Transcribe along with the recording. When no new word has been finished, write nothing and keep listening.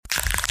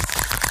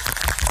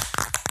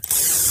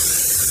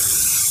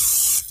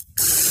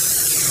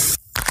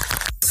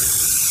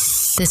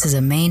This is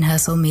a Main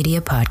Hustle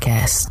Media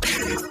podcast.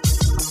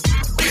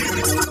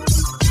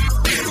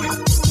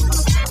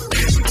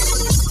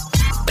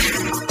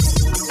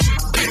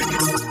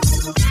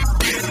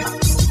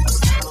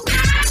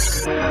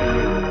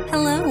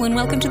 Hello and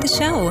welcome to the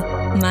show.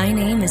 My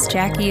name is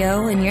Jackie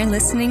O and you're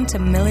listening to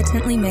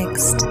Militantly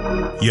Mixed.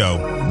 Yo,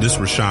 this is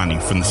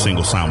Rashani from the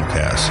Single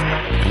Simulcast.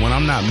 And when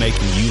I'm not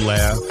making you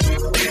laugh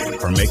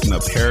or making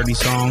up parody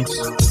songs,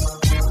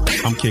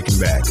 I'm kicking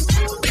back,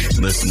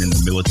 listening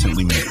to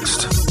Militantly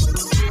Mixed.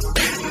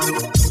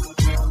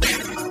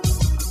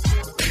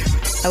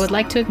 I would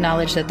like to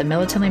acknowledge that the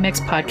Militantly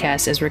Mixed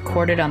podcast is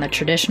recorded on the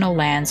traditional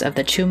lands of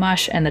the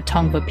Chumash and the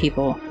Tongva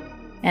people,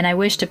 and I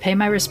wish to pay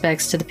my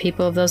respects to the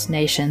people of those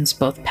nations,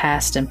 both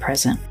past and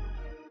present.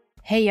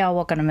 Hey y'all,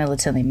 welcome to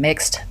Militantly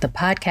Mixed, the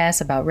podcast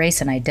about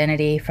race and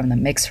identity from the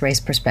mixed race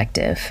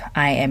perspective.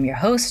 I am your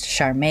host,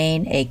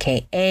 Charmaine,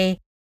 aka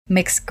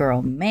Mixed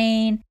Girl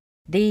Maine,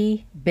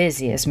 the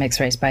busiest mixed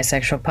race,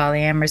 bisexual,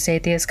 polyamorous,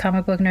 atheist,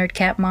 comic book nerd,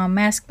 cat mom,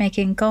 mask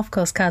making, Gulf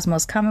Coast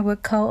Cosmos comic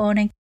book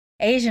co-owning,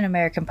 Asian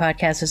American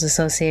Podcasters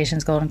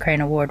Association's Golden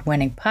Crane Award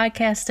winning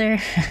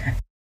podcaster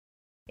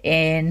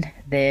in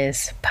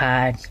this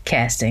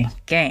podcasting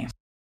game.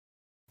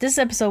 This is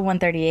episode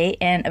 138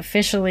 and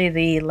officially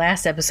the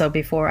last episode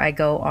before I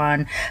go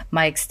on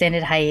my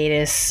extended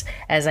hiatus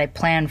as I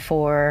plan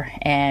for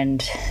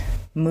and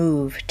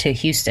move to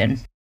Houston.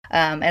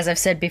 As I've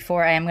said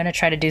before, I am going to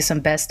try to do some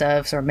best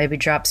ofs or maybe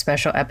drop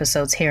special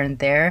episodes here and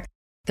there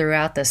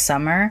throughout the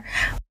summer.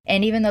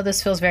 And even though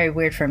this feels very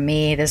weird for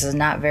me, this is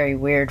not very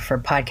weird for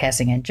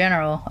podcasting in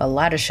general. A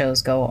lot of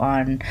shows go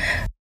on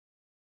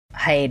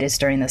hiatus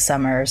during the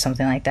summer or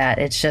something like that.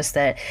 It's just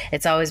that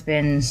it's always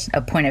been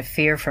a point of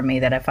fear for me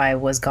that if I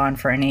was gone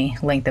for any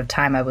length of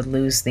time, I would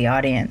lose the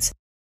audience.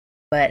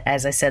 But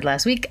as I said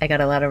last week, I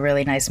got a lot of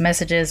really nice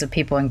messages of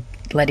people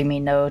letting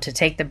me know to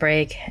take the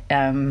break,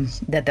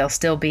 that they'll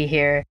still be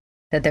here,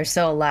 that there's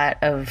still a lot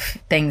of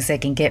things they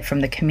can get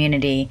from the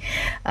community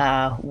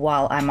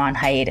while I'm on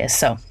hiatus.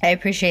 So I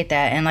appreciate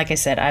that. And like I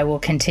said, I will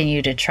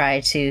continue to try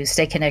to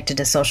stay connected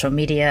to social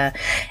media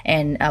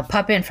and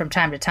pop in from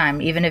time to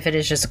time, even if it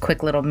is just a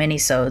quick little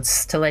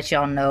mini-sodes to let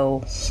y'all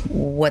know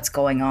what's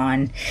going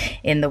on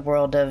in the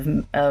world of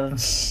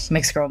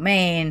Mixed Girl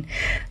Maine,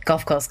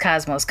 Gulf Coast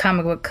Cosmos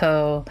Comic Book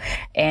Co.,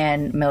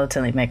 and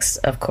Militantly Mixed,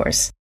 of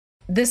course.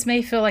 This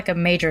may feel like a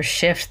major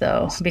shift,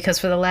 though, because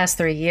for the last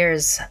 3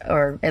 years,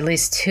 or at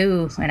least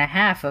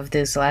 2.5 of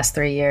these last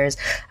 3 years,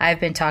 I've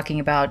been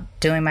talking about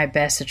doing my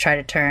best to try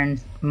to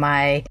turn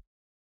my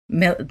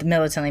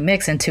Militantly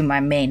Mixed into my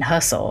main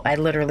hustle. I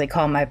literally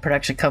call my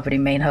production company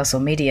Main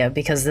Hustle Media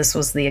because this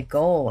was the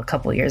goal a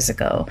couple years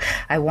ago.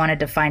 I wanted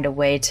to find a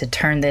way to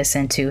turn this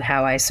into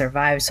how I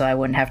survive so I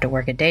wouldn't have to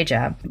work a day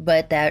job.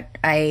 But that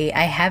I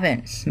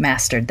haven't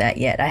mastered that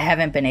yet. I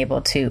haven't been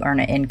able to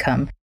earn an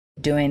income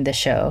doing the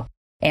show.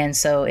 And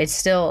so it's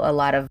still a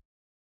lot of,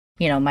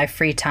 my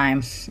free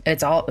time.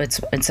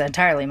 It's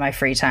entirely my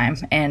free time.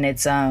 And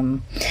it's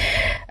a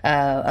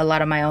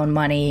lot of my own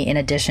money in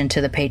addition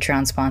to the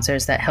Patreon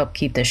sponsors that help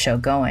keep the show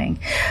going.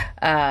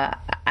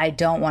 I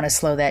don't want to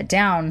slow that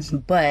down,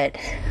 but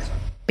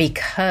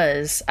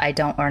because I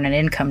don't earn an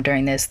income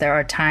during this, there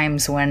are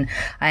times when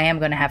I am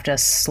going to have to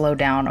slow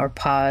down or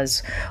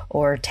pause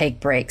or take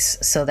breaks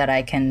so that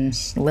I can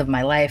live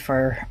my life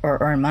or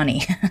earn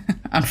money.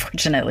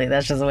 Unfortunately,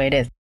 that's just the way it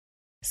is.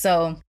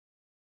 So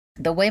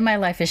the way my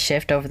life has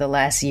shifted over the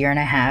last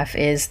 1.5 years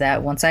is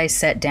that once I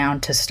sat down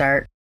to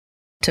start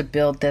to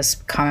build this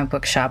comic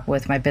book shop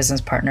with my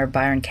business partner,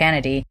 Byron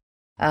Kennedy,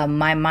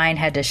 my mind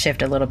had to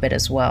shift a little bit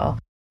as well.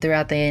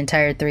 Throughout the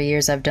entire 3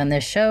 years I've done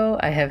this show,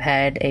 I have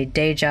had a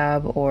day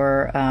job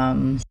or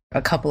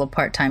a couple of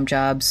part-time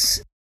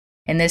jobs.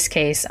 In this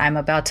case, I'm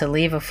about to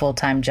leave a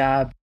full-time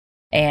job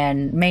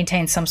and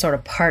maintain some sort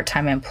of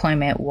part-time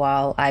employment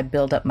while I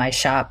build up my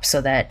shop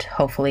so that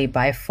hopefully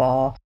by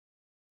fall,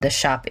 the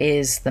shop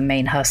is the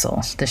main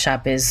hustle. The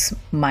shop is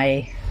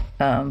my,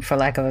 for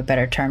lack of a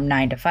better term,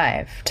 9 to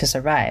 5 to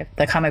survive.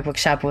 The comic book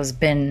shop has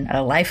been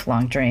a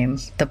lifelong dream.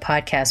 The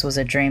podcast was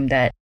a dream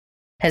that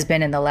has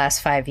been in the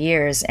last 5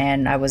 years,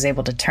 and I was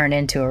able to turn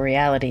into a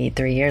reality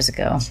 3 years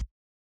ago.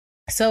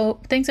 So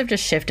things have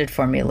just shifted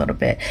for me a little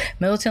bit.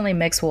 Militantly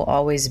Mixed will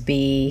always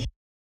be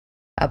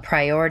a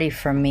priority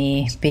for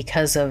me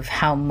because of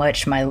how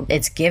much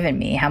it's given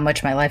me, how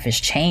much my life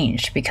has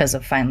changed because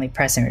of finally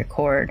pressing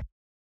record.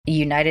 It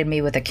united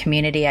me with a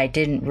community I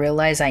didn't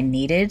realize I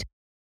needed,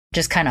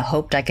 just kind of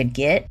hoped I could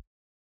get.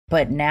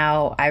 But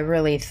now I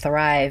really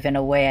thrive in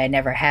a way I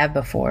never have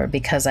before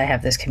because I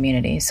have this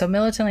community. So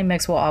Militantly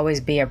Mixed will always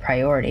be a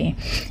priority.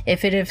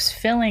 If it is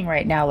feeling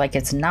right now like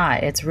it's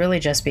not, it's really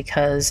just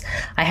because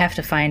I have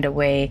to find a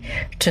way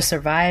to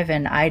survive,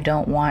 and I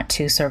don't want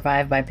to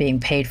survive by being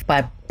paid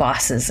by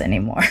bosses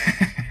anymore.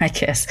 I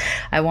guess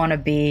I want to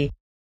be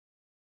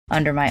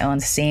under my own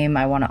steam.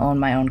 I want to own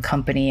my own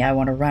company. I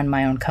want to run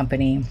my own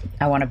company.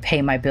 I want to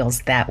pay my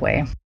bills that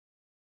way.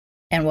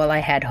 And while I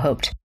had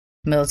hoped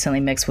Militantly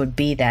Mixed would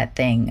be that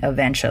thing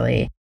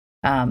eventually,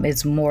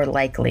 it's more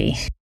likely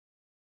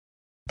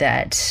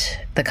that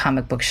the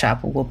comic book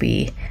shop will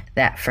be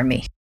that for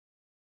me.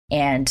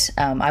 And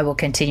I will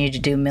continue to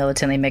do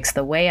Militantly Mixed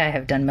the way I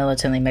have done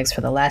Militantly Mixed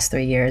for the last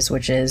 3 years,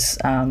 which is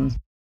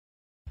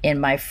in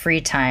my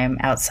free time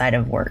outside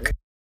of work.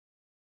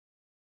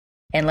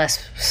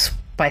 Unless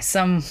by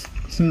some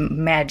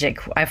magic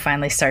I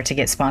finally start to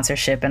get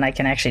sponsorship and I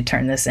can actually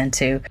turn this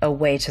into a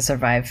way to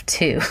survive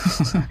too.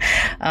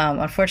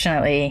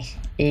 Unfortunately,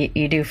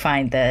 you do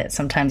find that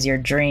sometimes your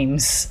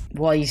dreams,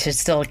 while you should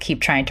still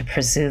keep trying to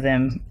pursue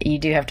them, you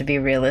do have to be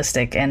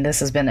realistic. And this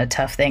has been a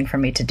tough thing for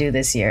me to do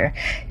this year,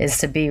 is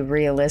to be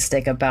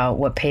realistic about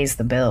what pays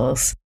the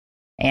bills.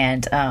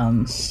 And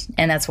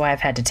that's why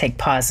I've had to take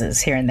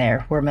pauses here and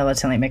there where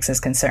Militantly Mixed is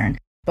concerned.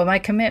 But my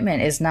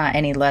commitment is not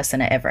any less than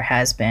it ever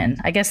has been.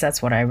 I guess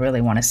that's what I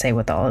really want to say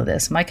with all of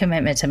this. My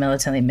commitment to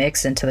Militantly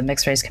Mixed and to the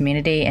mixed race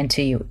community and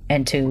to you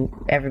and to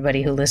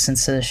everybody who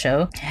listens to the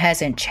show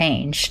hasn't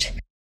changed.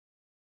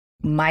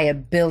 My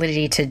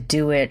ability to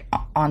do it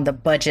on the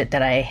budget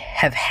that I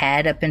have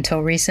had up until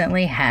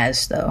recently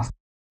has, though.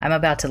 I'm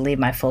about to leave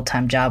my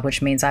full-time job,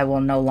 which means I will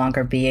no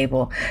longer be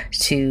able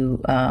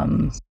to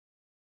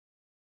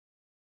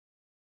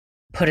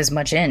put as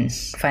much in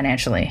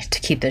financially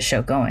to keep this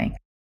show going.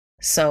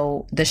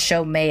 So the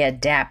show may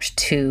adapt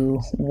to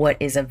what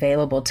is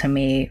available to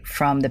me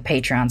from the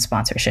Patreon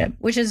sponsorship,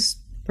 which is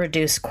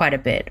reduced quite a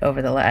bit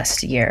over the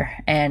last year.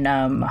 And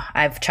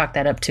I've chalked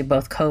that up to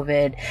both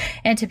COVID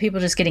and to people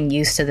just getting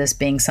used to this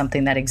being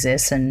something that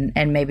exists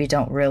and maybe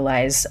don't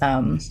realize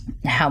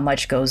how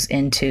much goes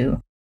into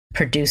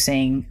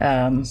producing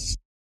a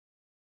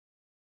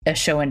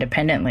show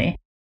independently.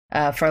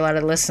 For a lot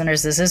of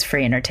listeners, this is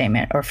free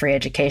entertainment or free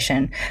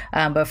education.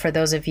 But for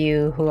those of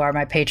you who are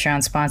my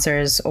Patreon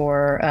sponsors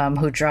or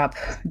who drop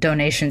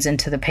donations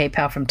into the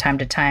PayPal from time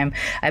to time,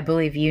 I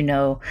believe you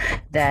know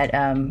that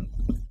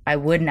I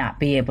would not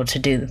be able to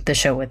do the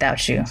show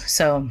without you.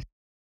 So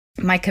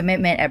my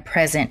commitment at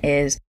present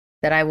is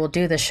that I will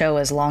do the show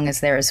as long as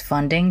there is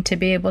funding to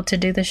be able to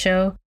do the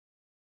show.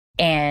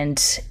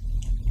 And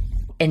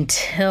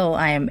until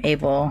I am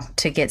able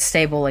to get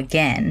stable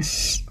again,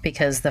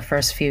 because the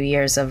first few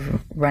years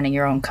of running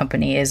your own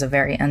company is a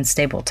very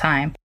unstable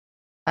time,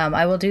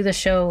 I will do the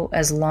show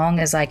as long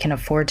as I can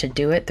afford to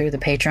do it through the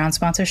Patreon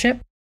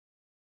sponsorship,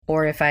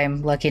 or if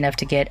I'm lucky enough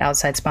to get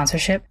outside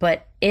sponsorship.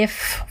 But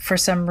if for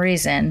some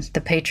reason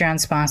the Patreon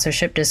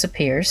sponsorship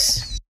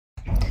disappears,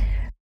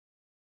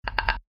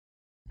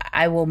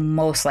 I will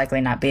most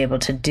likely not be able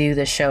to do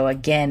the show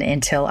again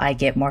until I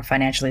get more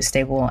financially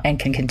stable and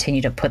can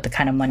continue to put the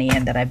kind of money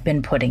in that I've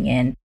been putting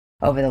in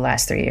over the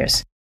last 3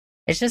 years.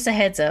 It's just a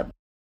heads up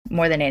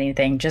more than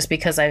anything, just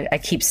because I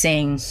keep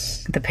seeing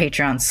the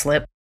Patreon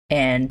slip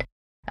and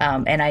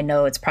I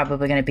know it's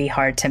probably going to be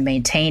hard to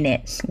maintain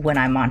it when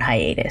I'm on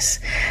hiatus.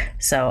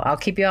 So I'll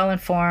keep you all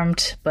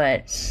informed,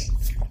 but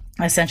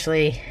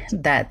essentially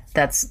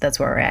that's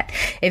where we're at.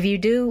 If you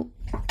do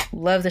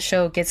love the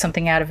show, get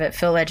something out of it,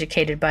 feel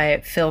educated by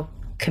it, feel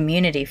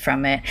community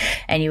from it,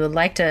 and you would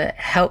like to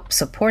help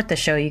support the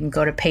show, you can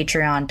go to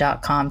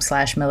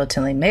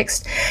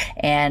patreon.com/militantlymixed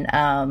and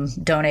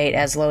donate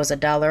as low as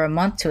 $1 a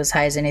month to as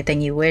high as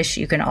anything you wish.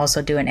 You can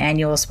also do an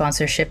annual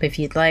sponsorship if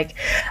you'd like,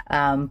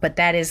 but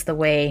that is the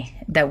way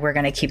that we're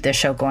going to keep the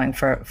show going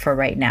for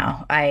right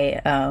now.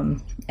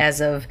 As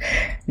of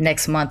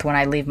next month, when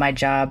I leave my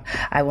job,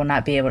 I will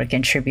not be able to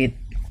contribute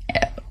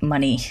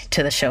money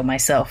to the show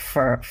myself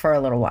for a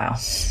little while,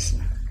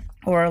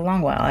 or a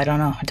long while. I don't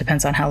know. It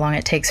depends on how long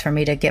it takes for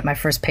me to get my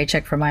first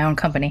paycheck for my own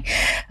company,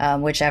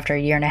 which after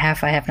 1.5 years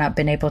I have not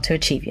been able to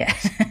achieve yet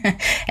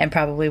and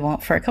probably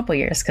won't for a couple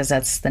years, because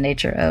that's the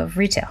nature of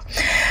retail.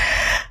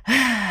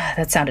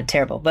 That sounded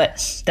terrible,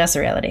 but that's the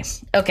reality.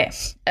 Okay,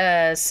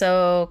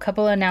 so a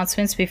couple of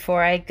announcements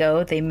before I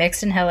go. The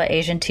Mixed and Hella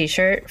Asian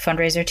t-shirt,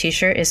 fundraiser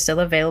t-shirt, is still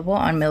available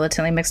on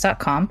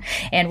militantlymixed.com,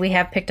 and we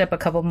have picked up a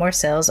couple more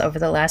sales over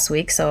the last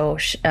week, so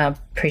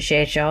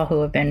appreciate y'all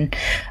who have been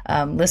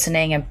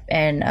listening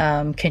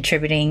and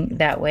contributing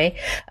that way.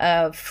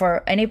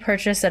 For any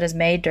purchase that is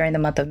made during the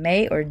month of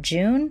May or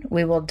June,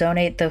 we will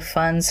donate the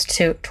funds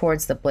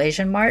towards the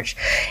Blasian March.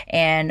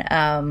 And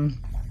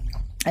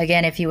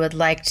again, if you would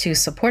like to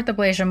support the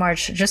Blasian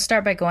March, just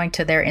start by going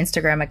to their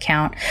Instagram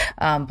account,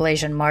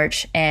 Blasian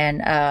March,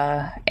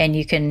 and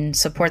you can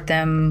support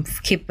them,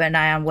 keep an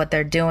eye on what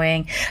they're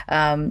doing.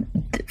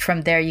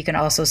 From there, you can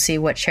also see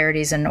what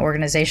charities and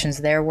organizations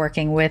they're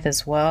working with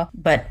as well.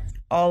 But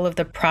all of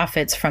the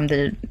profits from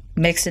the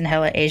Mixed and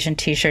Hella Asian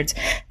t-shirts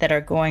that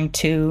are going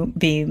to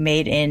be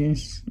made in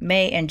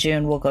May and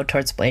June will go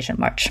towards Blasian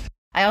March.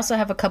 I also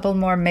have a couple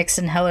more Mixed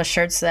and Hella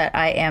shirts that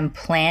I am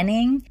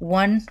planning.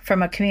 One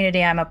from a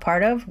community I'm a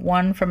part of,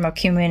 one from a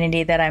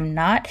community that I'm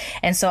not.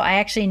 And so I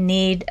actually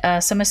need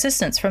some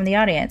assistance from the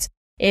audience.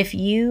 If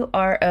you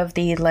are of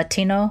the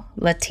Latino,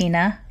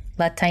 Latina,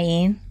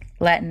 Latin,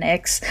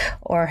 Latinx,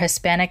 or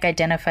Hispanic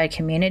identified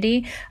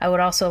community, I would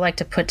also like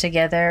to put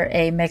together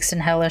a Mixed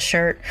and Hella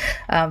shirt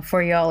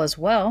for y'all as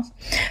well.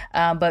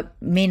 But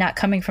me not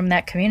coming from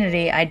that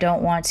community, I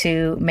don't want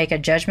to make a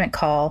judgment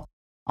call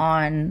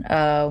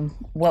on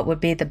what would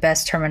be the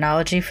best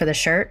terminology for the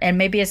shirt. And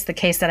maybe it's the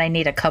case that I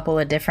need a couple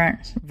of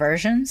different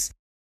versions,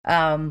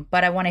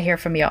 but I want to hear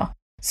from y'all.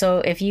 So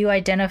if you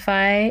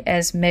identify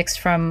as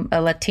mixed from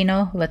a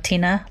Latino,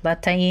 Latina,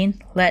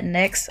 Latin,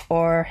 Latinx,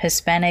 or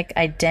Hispanic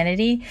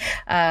identity,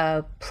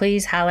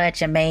 please holla at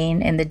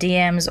Jermaine in the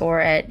DMs or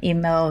at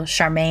email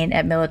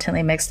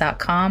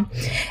charmaine@militantlymixed.com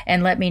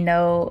and let me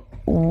know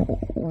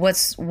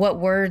what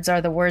words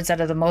are the words that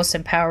are the most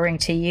empowering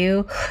to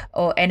you.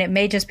 Oh, and it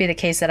may just be the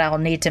case that I'll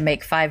need to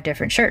make 5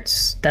 different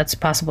shirts. That's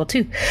possible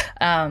too.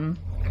 I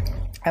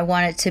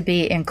want it to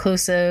be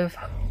inclusive.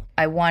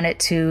 I want it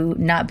to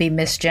not be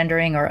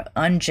misgendering or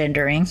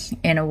ungendering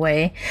in a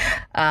way,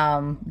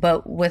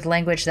 but with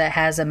language that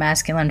has a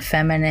masculine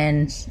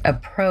feminine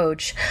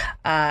approach.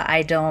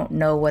 I don't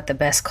know what the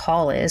best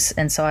call is,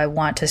 and so I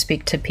want to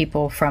speak to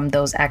people from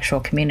those actual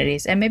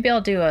communities. And maybe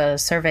I'll do a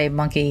Survey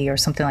Monkey or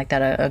something like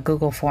that, a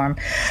Google form,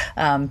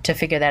 to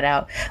figure that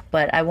out.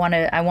 But I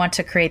want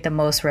to create the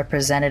most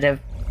representative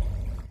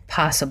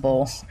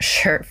possible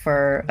shirt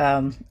for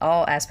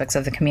all aspects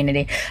of the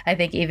community. I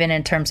think even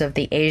in terms of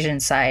the Asian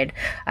side,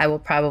 I will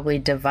probably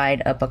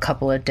divide up a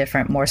couple of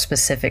different more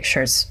specific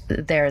shirts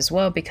there as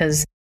well,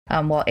 because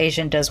while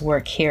Asian does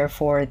work here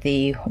for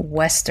the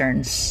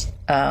Western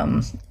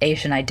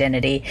Asian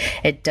identity,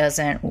 it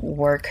doesn't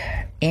work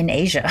in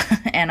Asia.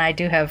 And I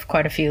do have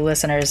quite a few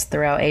listeners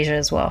throughout Asia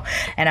as well.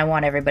 And I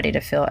want everybody to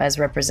feel as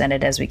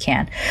represented as we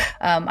can.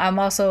 I'm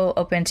also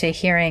open to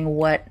hearing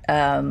what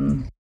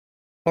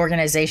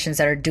organizations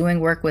that are doing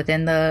work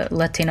within the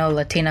Latino,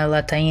 Latina,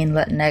 Latin,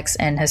 Latinx,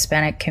 and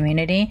Hispanic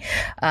community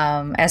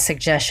as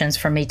suggestions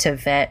for me to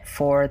vet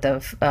for the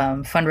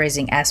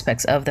fundraising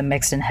aspects of the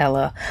Mixed and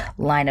Hella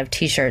line of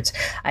t-shirts.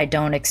 I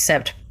don't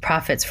accept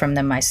profits from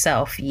them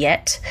myself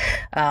yet.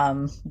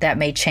 That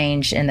may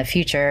change in the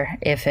future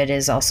if it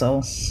is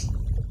also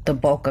the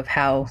bulk of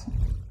how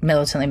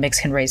Militantly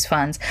Mixed can raise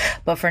funds.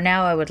 But for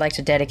now, I would like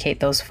to dedicate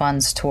those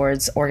funds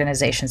towards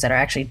organizations that are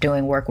actually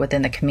doing work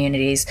within the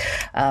communities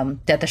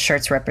that the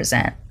shirts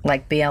represent.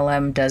 Like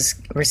BLM does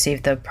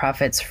receive the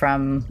profits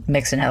from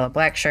Mixed and Hella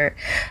Black shirt.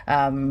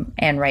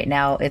 And right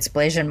now it's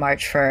Blasian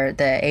March for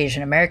the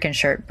Asian American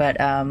shirt. But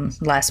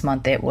last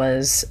month it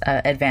was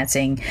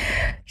Advancing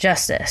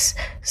Justice.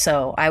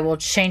 So I will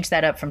change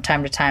that up from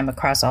time to time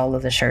across all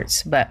of the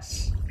shirts. But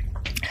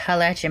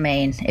holla at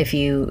Jermaine if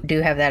you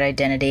do have that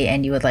identity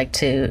and you would like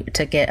to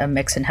get a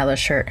Mixed and Hella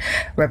shirt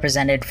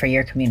represented for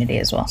your community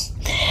as well.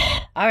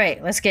 All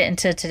right, let's get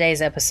into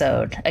today's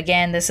episode.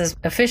 Again, this is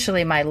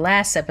officially my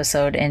last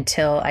episode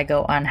until I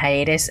go on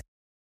hiatus.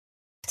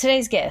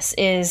 Today's guest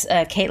is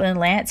Caitlin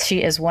Lance.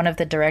 She is one of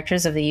the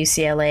directors of the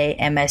UCLA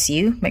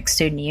MSU, Mixed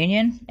Student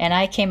Union. And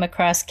I came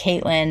across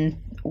Caitlin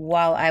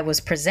while I was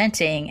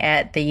presenting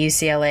at the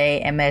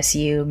UCLA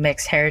MSU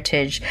Mixed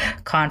Heritage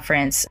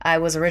Conference. I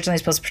was originally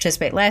supposed to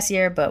participate last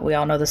year, but we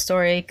all know the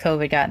story.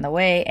 COVID got in the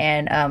way,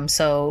 and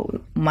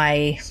so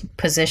my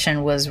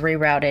position was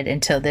rerouted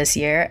until this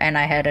year, and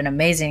I had an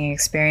amazing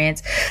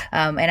experience.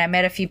 And I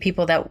met a few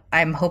people that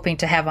I'm hoping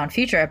to have on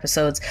future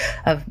episodes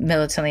of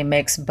Militantly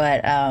Mixed,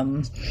 but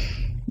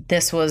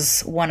this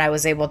was one I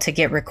was able to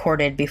get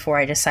recorded before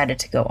I decided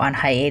to go on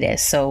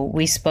hiatus. So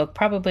we spoke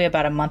probably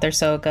about a month or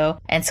so ago.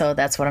 And so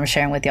that's what I'm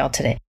sharing with y'all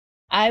today.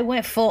 I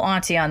went full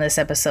auntie on this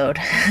episode.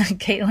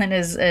 Caitlin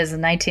is a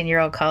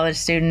 19-year-old college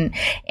student,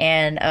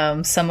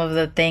 and some of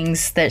the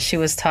things that she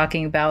was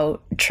talking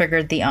about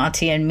triggered the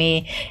auntie in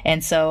me.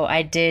 And so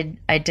I did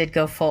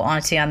go full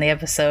auntie on the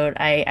episode.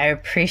 I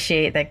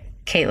appreciate that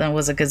Caitlin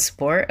was a good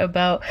sport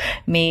about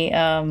me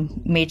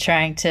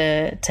trying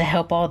to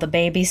help all the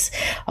babies,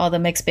 all the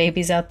mixed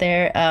babies out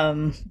there,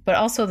 but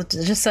also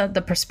just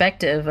the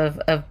perspective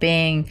of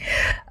being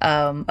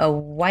a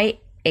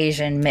white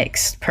Asian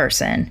mixed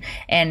person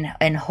and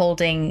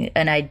holding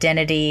an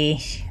identity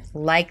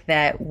like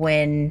that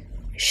when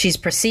she's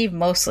perceived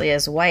mostly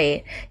as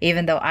white,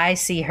 even though I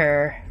see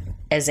her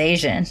as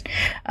Asian.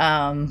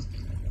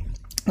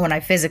 When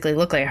I physically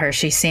look like her,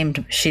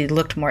 she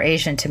looked more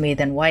Asian to me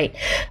than white.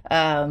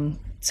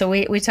 So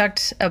we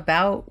talked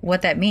about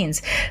what that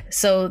means.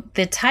 So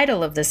the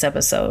title of this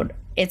episode,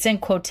 it's in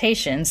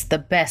quotations, the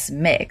best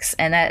mix.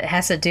 And that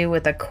has to do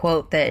with a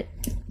quote that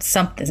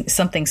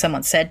something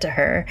someone said to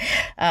her.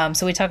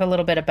 So we talk a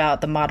little bit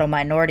about the model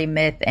minority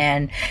myth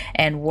and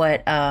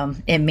what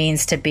it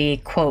means to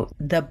be, quote,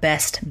 the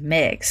best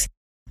mix,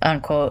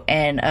 unquote.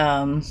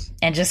 And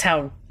just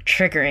how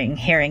triggering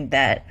hearing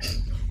that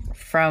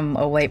from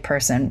a white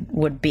person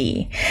would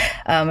be.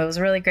 It was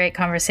a really great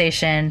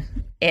conversation.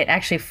 It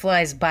actually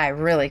flies by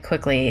really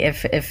quickly.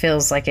 It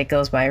feels like it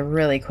goes by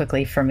really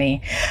quickly for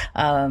me.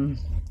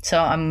 So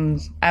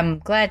I'm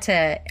glad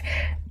to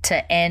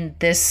end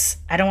this.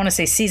 I don't want to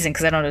say season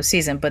because I don't know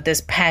season, but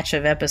this patch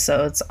of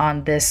episodes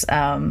on this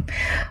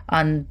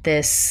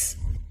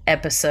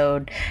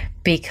episode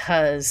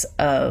because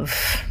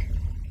of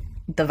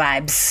the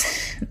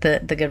vibes,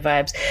 the good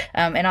vibes.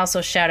 And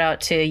also shout out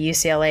to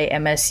UCLA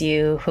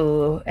MSU,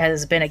 who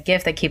has been a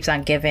gift that keeps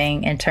on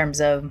giving in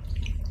terms of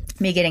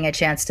me getting a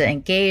chance to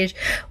engage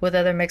with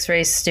other mixed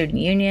race student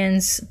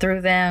unions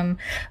through them,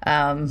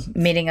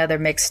 meeting other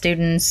mixed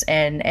students,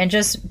 and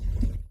just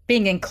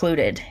being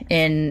included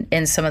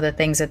in some of the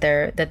things that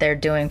they're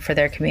doing for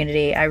their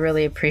community. I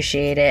really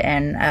appreciate it,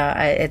 and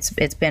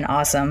it's been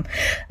awesome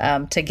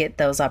to get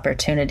those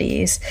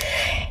opportunities.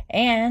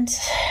 And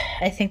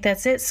I think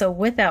that's it. So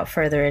without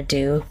further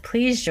ado,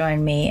 please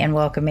join me in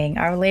welcoming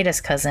our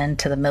latest cousin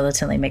to the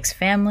Militantly Mixed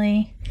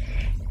family,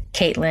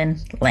 Caitlin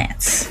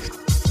Lance.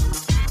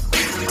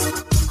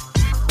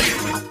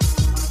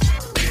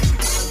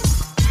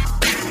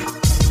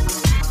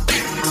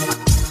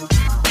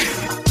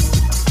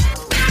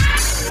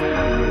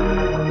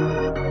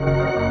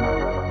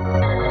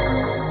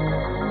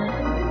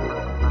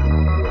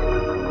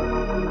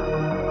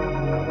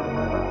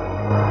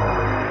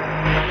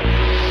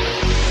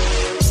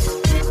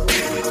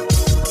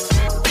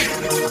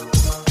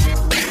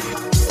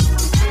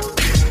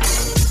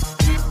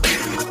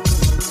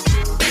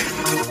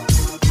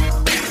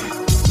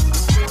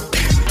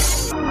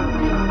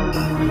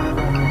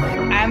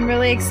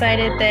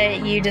 Excited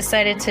that you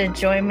decided to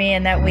join me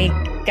and that we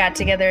got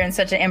together in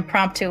such an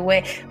impromptu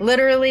way.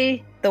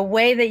 Literally, the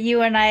way that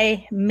you and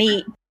I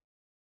meet,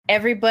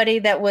 everybody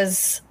that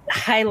was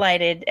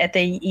highlighted at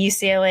the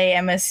UCLA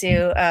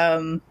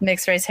MSU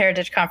Mixed Race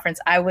Heritage Conference,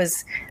 I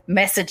was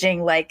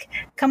messaging like,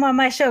 come on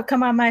my show,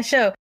 come on my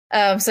show.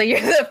 So you're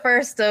the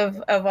first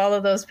of all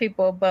of those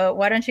people, but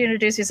why don't you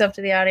introduce yourself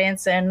to the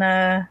audience and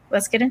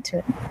let's get into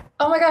it.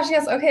 Oh my gosh,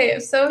 yes. Okay,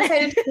 so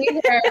excited to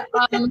be here.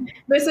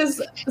 This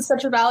is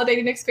such a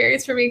validating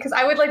experience for me because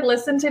I would like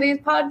listen to these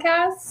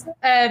podcasts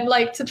and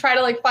like to try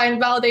to like find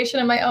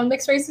validation in my own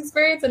mixed race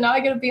experience, and now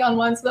I get to be on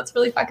one, so that's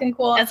really fucking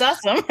cool. That's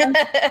awesome.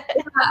 Yeah.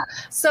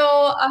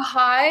 So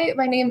hi,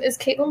 my name is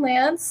Caitlin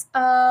Lance.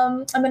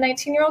 I'm a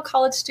 19-year-old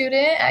college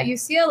student at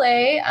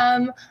UCLA.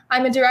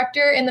 I'm a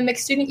director in the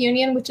Mixed Student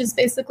Union, which is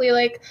basically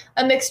like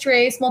a mixed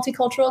race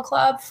multicultural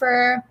club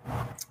for,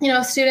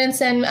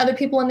 students and other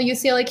people in the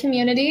UCLA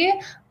community.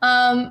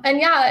 And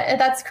yeah,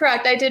 that's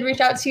correct. I did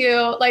reach out to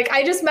you. Like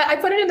I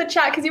put it in the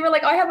chat because you were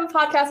like, oh, I have a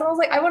podcast. And I was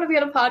like, I want to be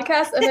on a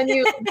podcast. And then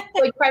you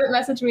like private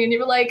messaged me and you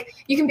were like,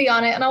 you can be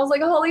on it. And I was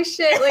like, holy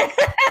shit. Like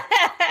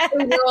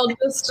the world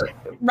just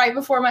right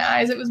before my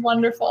eyes. It was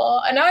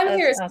wonderful. And now I'm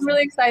here. So I'm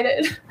really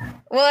excited.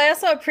 Well, I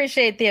also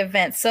appreciate the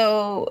event.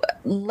 So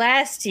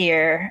last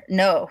year,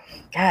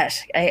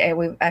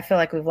 I feel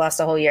like we've lost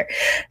a whole year.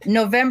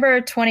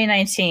 November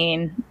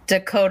 2019,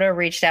 Dakota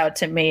reached out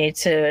to me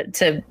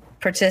to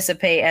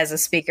participate as a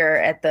speaker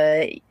at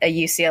the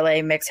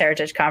UCLA Mixed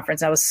Heritage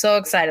Conference. I was so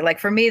excited. Like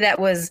for me, that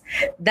was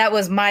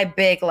my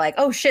big like,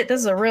 oh shit, this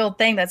is a real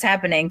thing that's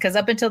happening. Because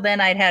up until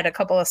then, I'd had a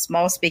couple of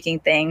small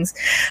speaking things,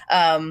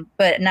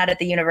 but not at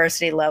the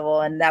university level.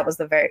 And that was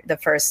the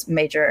first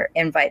major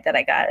invite that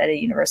I got at a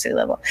university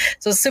level.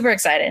 So I was super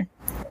excited.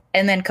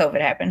 And then COVID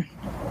happened.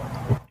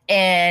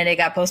 And it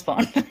got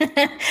postponed.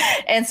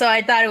 And so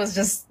I thought it was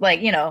just like,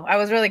 I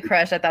was really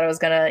crushed. I thought it was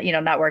going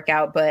to, not work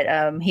out.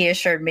 But he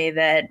assured me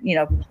that,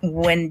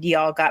 when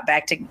y'all got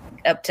back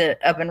up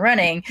and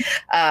running,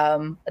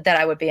 that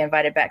I would be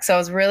invited back. So I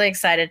was really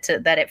excited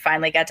that it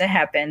finally got to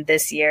happen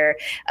this year.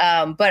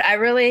 But I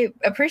really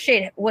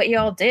appreciate what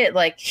y'all did,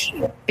 like,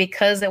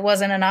 because it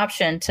wasn't an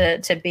option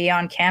to be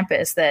on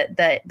campus, that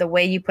the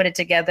way you put it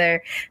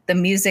together, the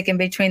music in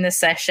between the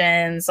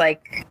sessions,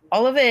 like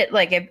all of it,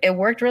 like it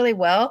worked really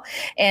well.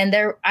 And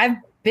I've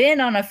been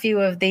on a few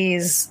of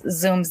these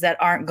Zooms that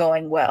aren't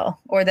going well,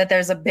 or that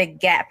there's a big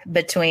gap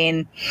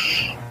between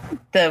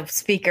the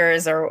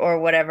speakers or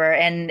whatever.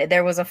 And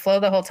there was a flow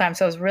the whole time.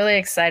 So I was really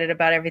excited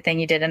about everything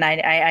you did. And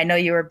I know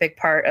you were a big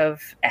part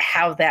of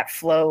how that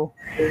flow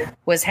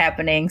was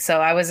happening.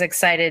 So I was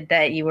excited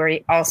that you were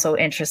also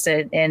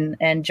interested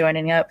in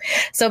joining up.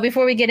 So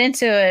before we get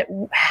into it,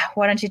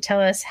 why don't you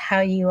tell us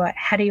how do you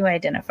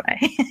identify?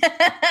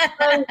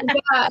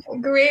 Yeah,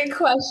 great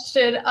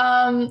question.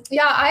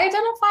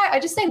 I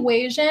just say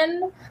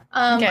Wasian.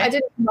 Okay. I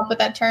didn't come up with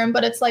that term,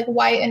 but it's like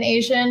white and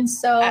Asian.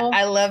 So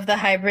I love the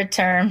hybrid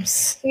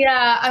terms.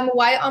 Yeah, I'm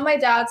white on my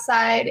dad's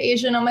side,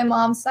 Asian on my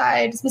mom's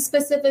side,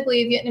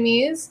 specifically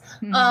Vietnamese.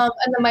 Mm-hmm. And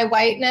then my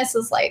whiteness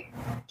is like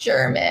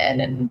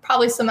German and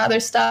probably some other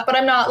stuff, but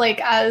I'm not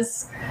like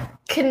as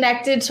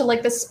connected to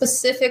like the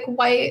specific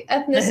white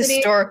ethnicity. The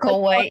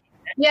historical white.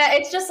 Yeah,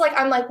 it's just like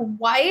I'm like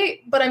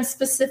white, but I'm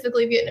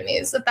specifically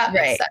Vietnamese, if that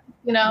makes sense,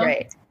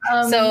 Right.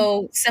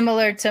 So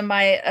similar to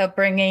my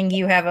upbringing,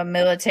 you have a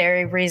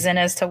military reason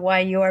as to why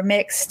you are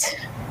mixed.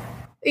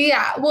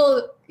 Yeah.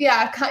 Well,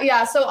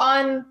 yeah. So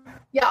on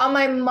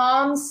my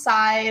mom's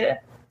side,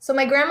 so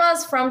my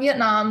grandma's from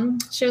Vietnam.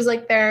 She was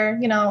like there,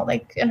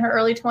 like in her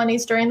early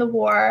 20s during the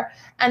war.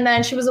 And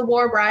then she was a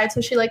war bride.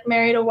 So she like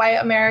married a white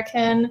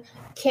American,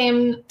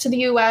 came to the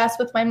US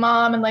with my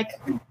mom and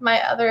like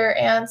my other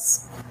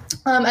aunts.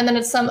 And then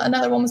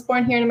another one was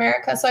born here in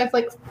America. So I have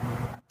like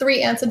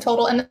 3 aunts in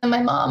total, and then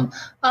my mom.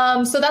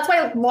 So that's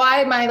why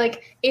my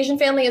like Asian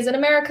family is in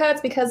America.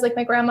 It's because like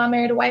my grandma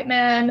married a white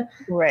man,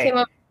 came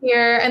over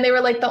here, and they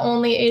were like the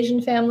only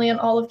Asian family in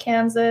all of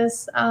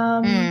Kansas.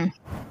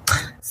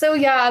 So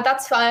yeah,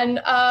 that's fun.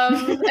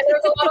 And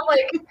there's a lot of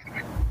like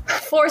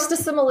forced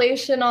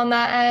assimilation on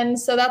that end.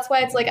 So that's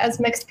why it's like as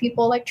mixed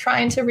people, like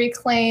trying to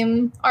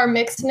reclaim our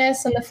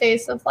mixedness in the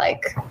face of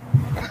like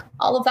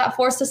all of that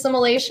forced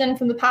assimilation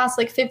from the past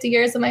like 50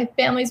 years that my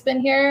family's been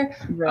here.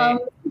 Right.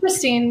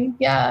 Interesting.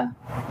 Yeah.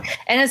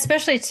 And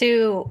especially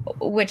too,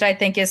 which I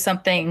think is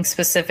something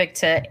specific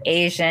to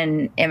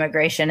Asian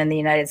immigration in the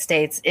United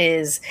States,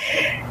 is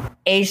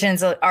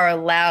Asians are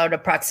allowed a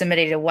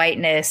proximity to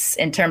whiteness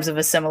in terms of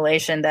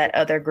assimilation that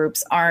other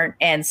groups aren't.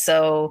 And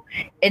so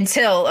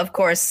until, of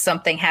course,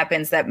 something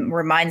happens that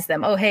reminds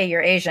them, oh, hey,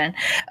 you're Asian,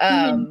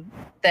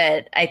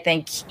 that I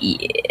think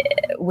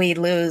we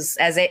lose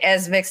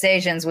as mixed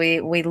Asians,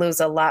 we lose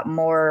a lot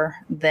more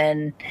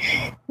than,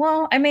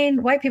 well, I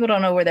mean, white people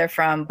don't know where they're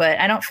from, but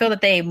I don't feel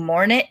that they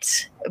mourn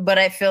it. But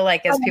I feel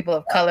like as people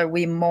of color,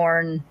 we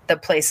mourn the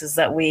places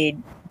that we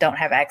don't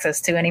have access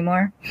to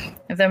anymore,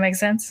 if that makes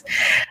sense.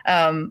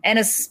 And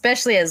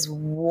especially as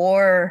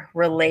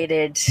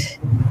war-related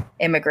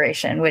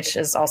immigration, which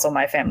is also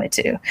my family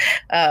too.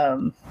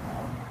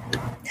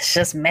 It's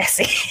just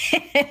messy.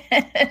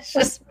 It's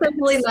just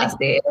simply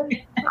messy.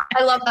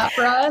 I love that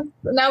for us.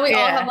 Now we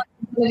all have like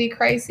identity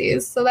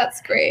crises, so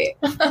that's great.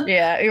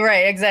 Yeah, you're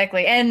right,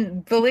 exactly.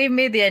 And believe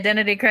me, the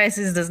identity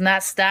crisis does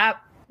not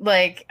stop.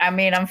 Like, I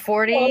mean, I'm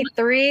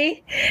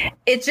 43.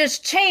 It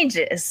just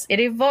changes. It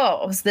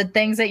evolves. The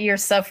things that you're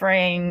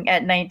suffering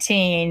at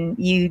 19,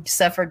 you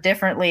suffer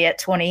differently at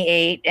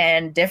 28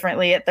 and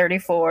differently at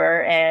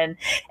 34. And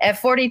at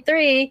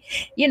 43,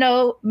 you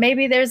know,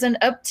 maybe there's an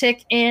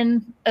uptick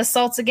in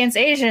assaults against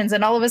Asians,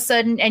 and all of a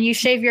sudden, and you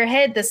shave your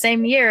head the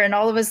same year, and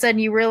all of a sudden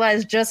you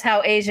realize just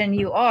how Asian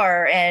you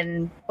are.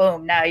 And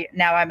boom,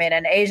 now I'm in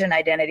an Asian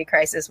identity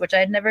crisis, which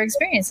I'd never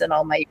experienced in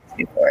all my years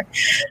before.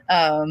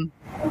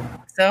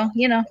 So,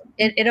 you know,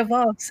 it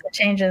evolves, it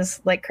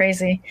changes like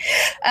crazy.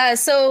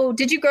 So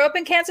did you grow up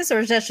in Kansas, or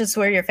is that just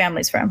where your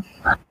family's from?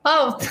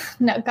 Oh,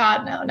 no,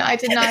 God, no, I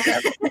did not grow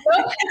up.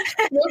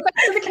 No back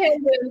to the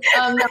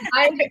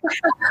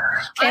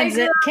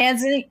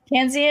Kansas.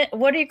 Kansas.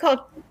 What do you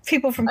call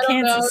people from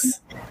Kansas?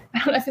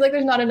 I feel like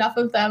there's not enough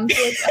of them. So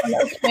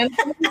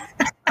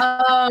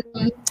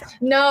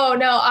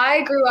No,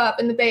 I grew up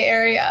in the Bay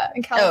Area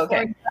in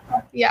California. Oh,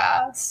 okay.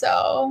 Yeah,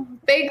 so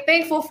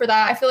thankful for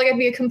that. I feel like I'd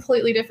be a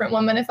completely different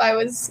woman if I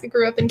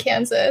grew up in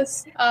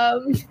Kansas.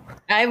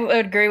 I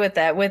would agree with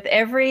that. With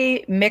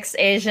every mixed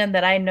Asian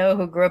that I know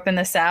who grew up in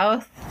the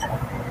South,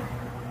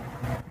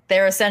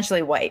 they're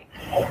essentially white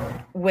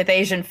with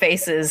Asian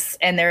faces,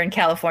 and they're in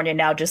California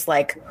now just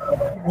like,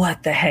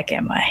 what the heck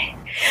am I?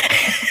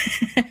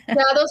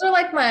 Yeah, those are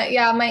like my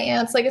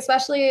aunts, like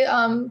especially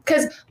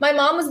because my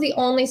mom was the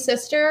only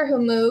sister who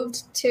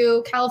moved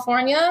to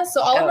California.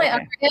 So all of my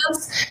other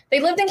aunts, they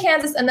lived in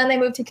Kansas and then they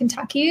moved to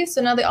Kentucky. So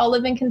now they all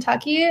live in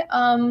Kentucky.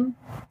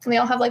 And they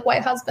all have like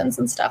white husbands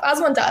and stuff, as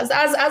one does.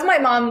 As my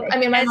mom, I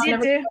mean, my mom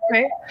never did,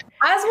 right?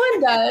 As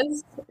one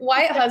does,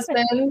 white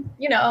husband,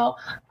 you know.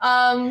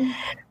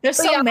 There's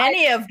so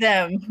many of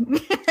them.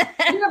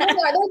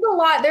 There's a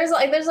lot.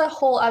 There's a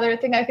whole other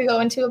thing I could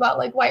go into about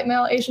like white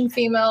male, Asian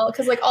female,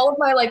 because like all of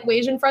my like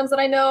Asian friends that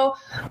I know,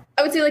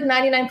 I would say like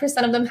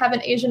 99% of them have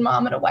an Asian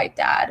mom and a white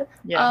dad.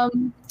 Yeah.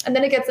 And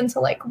then it gets into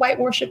like white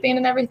worshiping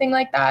and everything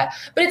like that.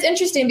 But it's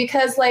interesting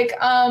because like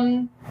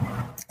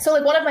so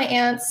like one of my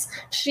aunts,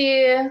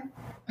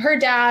 her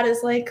dad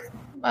is like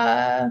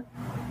the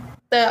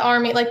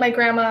army, like my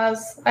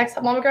grandma's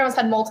my grandma's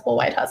had multiple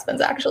white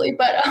husbands actually,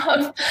 but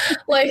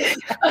like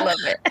I love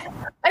it.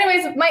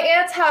 Anyways, my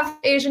aunts half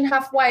Asian,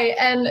 half white,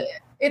 and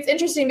it's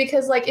interesting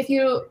because like if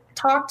you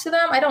talk to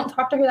them, I don't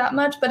talk to her that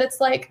much, but it's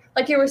like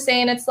you were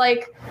saying, it's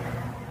like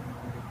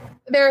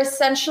they're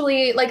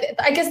essentially like,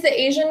 I guess the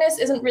Asianness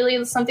isn't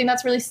really something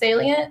that's really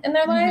salient in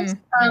their lives.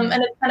 And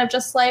it's kind of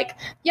just like,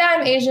 yeah,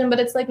 I'm Asian, but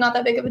it's like not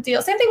that big of a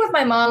deal. Same thing with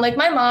my mom. Like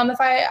my mom,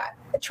 if I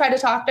try to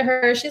talk to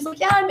her, she's like,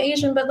 yeah, I'm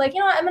Asian, but like, you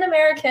know, I'm an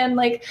American.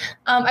 Like,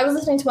 I was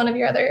listening to one of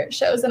your other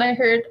shows and I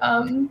heard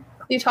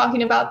you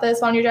talking about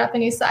this on your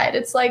Japanese side.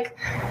 It's like,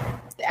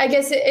 I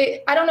guess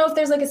I don't know if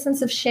there's like a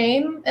sense of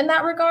shame in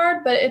that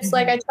regard, but it's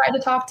like I tried to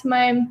talk to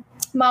my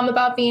mom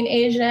about being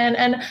Asian,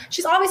 and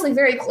she's obviously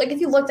very, like, if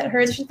you looked at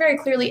her, she's very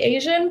clearly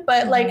Asian,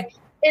 but like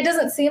it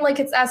doesn't seem like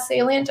it's as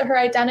salient to her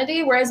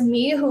identity. Whereas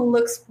me, who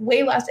looks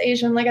way less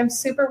Asian, like I'm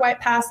super white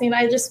passing,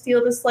 I just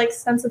feel this like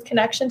sense of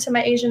connection to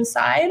my Asian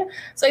side.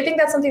 So I think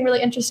that's something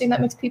really interesting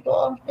that mixed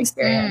people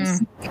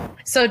experience.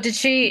 So did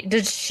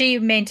she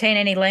maintain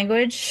any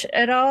language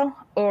at all,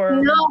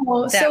 or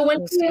no? So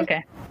when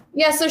okay.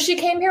 Yeah, so she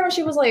came here when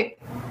she was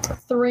like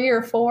 3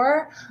 or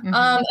 4.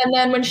 And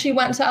then when she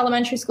went to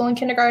elementary school and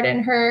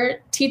kindergarten, her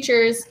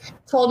teachers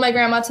told my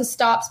grandma to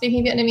stop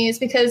speaking Vietnamese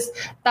because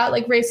that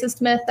like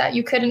racist myth that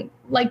you couldn't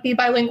like be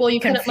bilingual,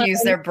 you couldn't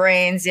confuse their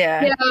brains.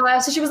 Yeah.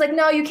 So she was like,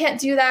 no, you can't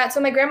do that. So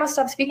my grandma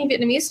stopped speaking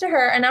Vietnamese to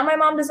her, and now my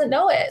mom doesn't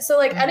know it. So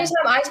like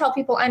anytime I tell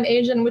people I'm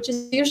Asian, which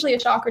is usually a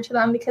shocker to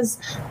them because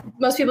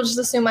most people just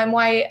assume I'm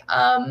white,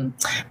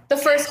 the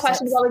first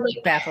question is always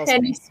like, baffles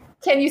me.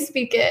 can you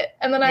speak it?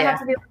 And then I have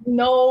to be like,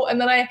 no. And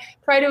then I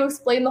try to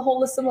explain the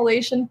whole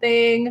assimilation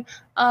thing.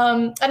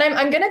 And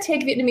I'm going to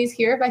take Vietnamese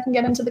here if I can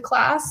get into the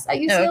class at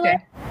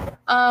UCLA.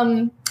 Oh,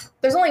 okay.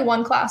 There's only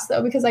one class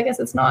though, because I guess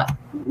it's not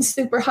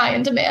super high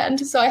in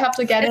demand. So I have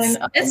to get in.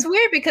 It's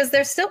weird because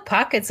there's still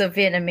pockets of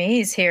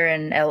Vietnamese here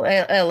in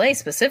LA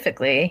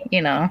specifically,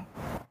 you know.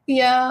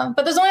 Yeah,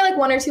 but there's only like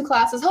 1 or 2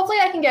 classes. Hopefully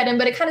I can get in,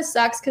 but it kind of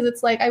sucks because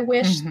it's like I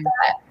wish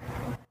that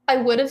I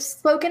would have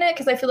spoken it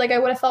because I feel like I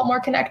would have felt more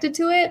connected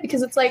to it,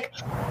 because it's like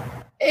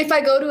if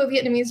I go to a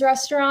Vietnamese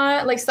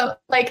restaurant, like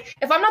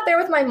if I'm not there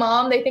with my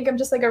mom, they think I'm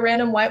just like a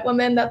random white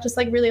woman that just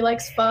like really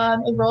likes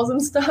fun and rolls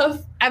and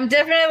stuff. I'm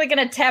definitely going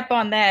to tap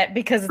on that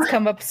because it's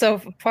come up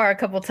so far a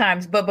couple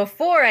times. But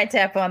before I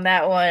tap on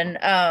that one,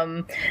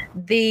 I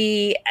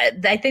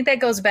think that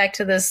goes back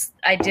to this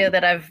idea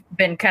that I've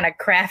been kind of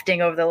crafting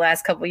over the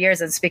last couple of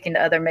years and speaking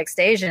to other mixed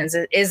Asians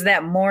is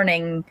that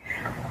mourning.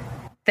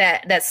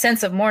 That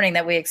sense of mourning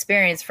that we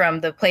experience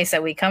from the place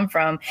that we come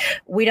from.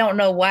 We don't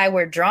know why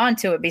we're drawn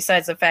to it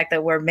besides the fact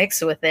that we're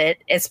mixed with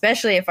it,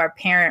 especially if our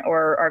parent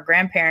or our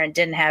grandparent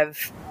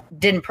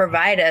didn't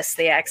provide us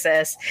the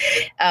access.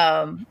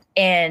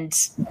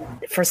 And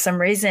for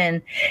some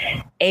reason,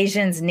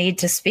 Asians need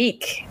to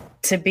speak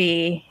to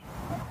be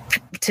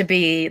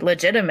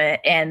legitimate.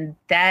 And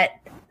that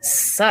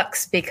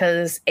sucks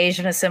because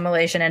Asian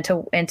assimilation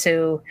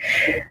into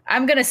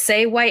I'm going to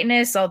say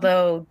whiteness,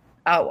 although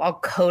I'll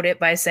code it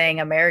by saying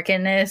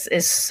Americanness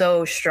is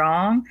so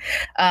strong.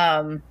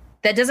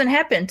 That doesn't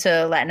happen to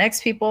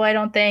Latinx people, I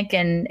don't think,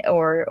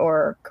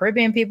 or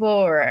Caribbean people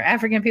or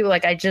African people.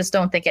 Like, I just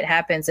don't think it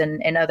happens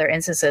in other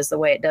instances the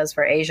way it does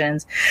for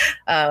Asians.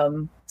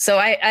 So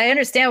I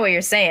understand what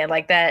you're saying.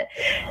 Like that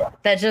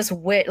just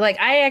like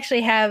I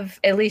actually have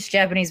at least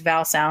Japanese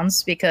vowel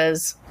sounds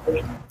because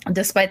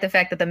despite the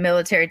fact that the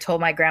military told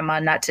my grandma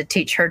not to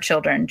teach her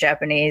children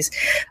Japanese,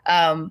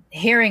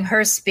 hearing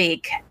her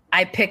speak,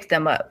 I picked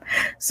them up.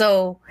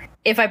 So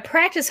if I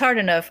practice hard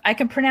enough, I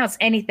can pronounce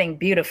anything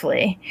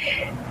beautifully.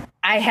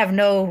 I have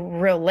no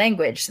real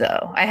language,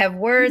 though. I have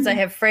words, I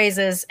have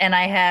phrases, and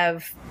I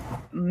have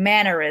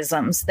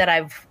mannerisms that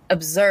I've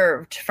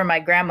observed from my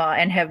grandma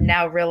and have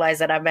now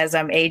realized that as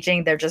I'm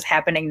aging, they're just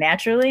happening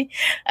naturally.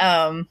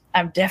 I'm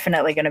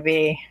definitely going to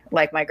be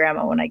like my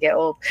grandma when I get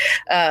old.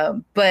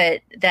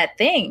 But that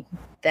thing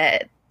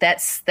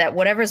that's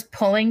whatever's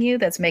pulling you,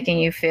 that's making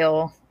you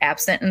feel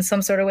absent in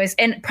some sort of ways.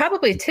 And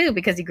probably too,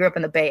 because you grew up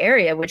in the Bay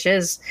Area, which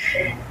is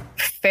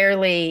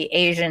fairly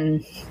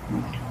Asian.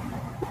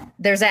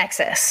 There's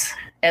access,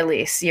 at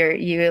least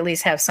you at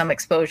least have some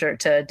exposure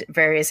to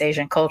various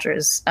Asian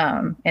cultures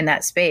in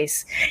that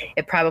space.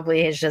 It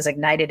probably has just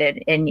ignited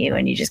it in you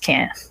and you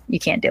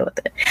can't deal with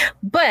it.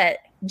 But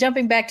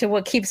jumping back to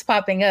what keeps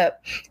popping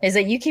up is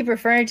that you keep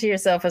referring to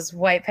yourself as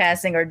white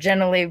passing, or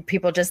generally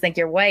people just think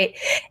you're white.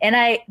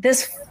 And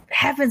this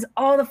happens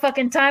all the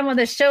fucking time on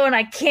this show and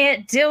I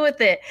can't deal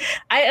with it.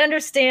 I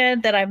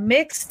understand that I'm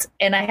mixed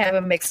and I have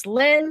a mixed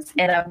lens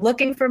and I'm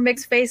looking for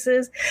mixed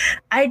faces.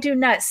 I do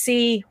not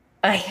see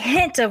a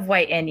hint of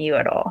white in you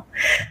at all.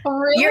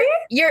 Really?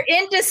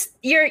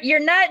 You're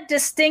not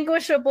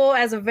distinguishable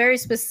as a very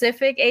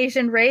specific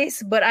Asian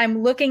race, but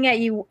I'm looking at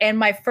you and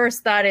my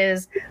first thought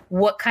is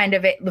what kind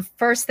of the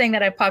first thing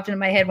that I popped into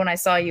my head when I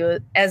saw you,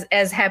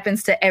 as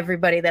happens to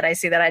everybody that I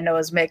see that I know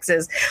is mixed,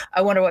 is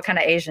I wonder what kind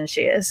of Asian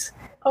she is.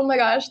 Oh my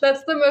gosh,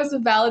 that's the most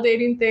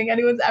validating thing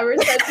anyone's ever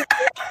said to me.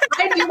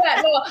 I do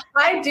that. No,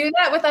 I do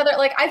that with other,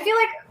 like, I feel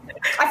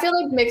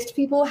like mixed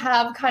people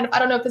have kind of, I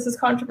don't know if this is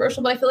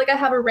controversial, but I feel like I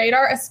have a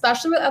radar,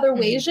 especially with other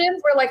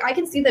Asians, where like I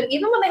can see them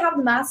even when they have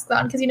the masks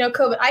on, because, you know,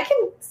 COVID, I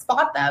can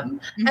spot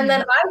them. And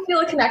then I feel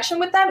a connection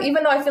with them,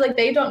 even though I feel like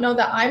they don't know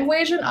that I'm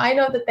Asian, I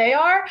know that they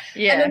are.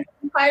 Yeah. And then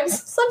sometimes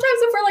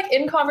if we're like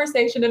in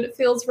conversation and it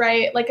feels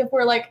right, like if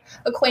we're like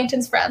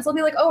acquaintance friends, they'll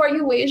be like, "Oh, are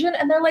you Asian?"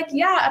 And they're like,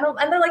 "Yeah."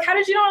 And they're like, "How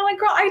did you know?" I'm like,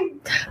 "Girl,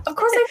 of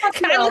course I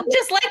fucking know. I look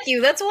just like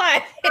you. That's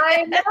why."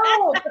 I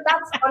know, but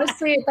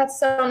that's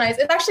so nice.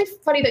 It's actually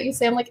funny that you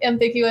say I'm like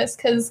ambiguous,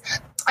 because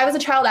I was a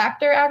child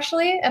actor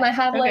actually, and I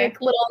had like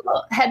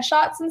little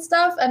headshots and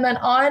stuff, and then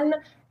on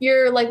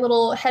your like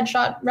little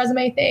headshot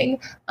resume thing,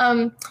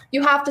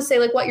 you have to say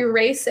like what your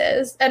race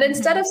is, and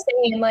instead of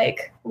saying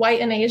like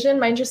white and Asian,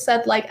 mine just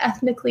said like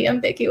ethnically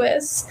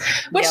ambiguous,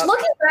 which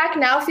looking back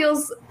now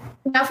feels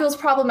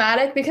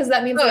problematic, because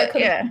that means that I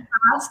could have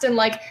passed in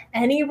like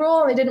any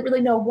role and I didn't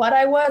really know what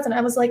I was, and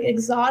I was like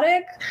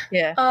exotic.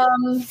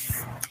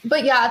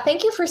 But yeah,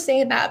 thank you for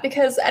saying that,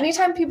 because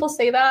anytime people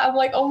say that, I'm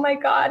like, oh my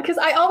God. Because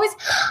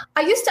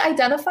I used to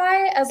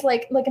identify as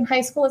like in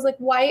high school as like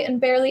white and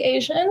barely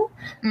Asian,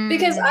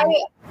 because I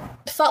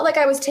felt like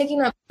I was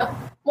taking up,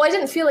 well, I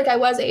didn't feel like I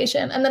was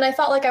Asian. And then I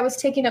felt like I was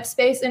taking up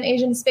space in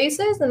Asian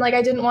spaces. And like,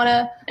 I didn't want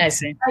to,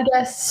 I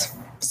guess,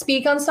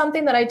 speak on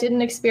something that I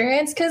didn't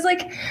experience. Cause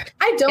like,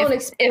 I don't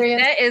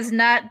experience. If that is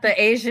not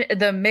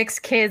the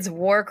mixed kids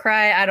war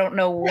cry, I don't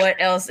know what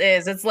else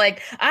is. It's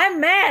like, I'm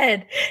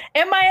mad.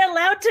 Am I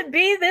allowed to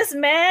be this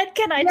mad?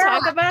 Can I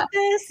talk about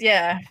this?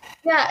 Yeah.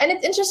 Yeah. And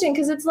it's interesting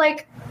because it's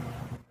like,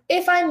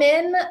 if I'm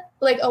in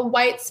like a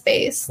white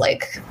space,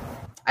 like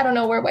I don't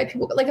know where white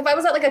people go. Like if I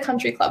was at like a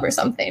country club or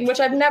something, which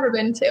I've never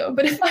been to,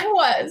 but if I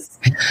was,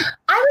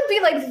 I would be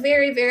like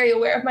very, very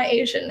aware of my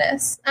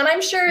Asianness. And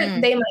I'm sure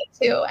they might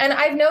too. And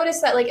I've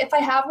noticed that like if I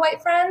have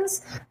white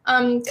friends,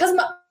 because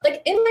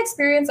like in my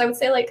experience, I would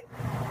say like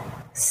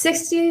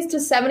 60 to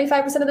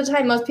 75% of the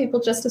time, most people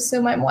just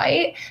assume I'm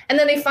white. And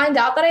then they find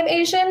out that I'm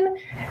Asian.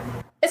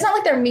 It's not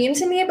like they're mean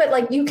to me, but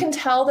like you can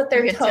tell that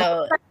their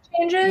tone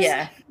changes.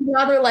 Yeah.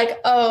 Now they're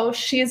like, oh,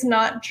 she's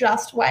not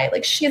just white.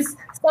 Like she's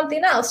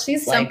something else.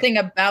 She's something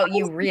like, about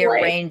you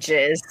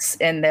rearranges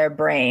in their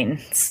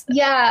brains.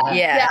 Yeah.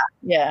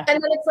 And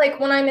then it's like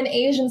when I'm in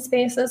Asian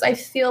spaces, I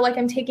feel like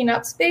I'm taking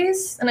up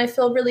space and I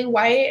feel really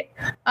white.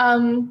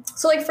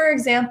 So like, for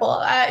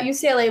example, at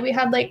UCLA, we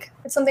had like,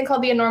 it's something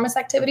called the Enormous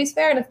Activities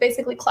Fair, and it's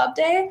basically club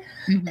day.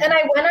 And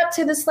I went up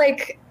to this,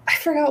 like, I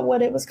forgot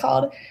what it was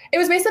called. It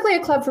was basically a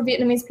club for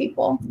Vietnamese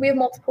people. We have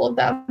multiple of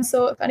them.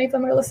 So if any of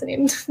them are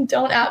listening,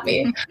 don't at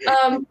me.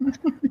 And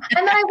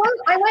then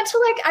I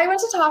went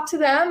to talk to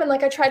them, and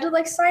like I tried to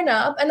like sign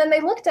up, and then they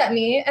looked at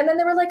me, and then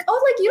they were like,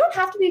 oh, like you don't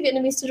have to be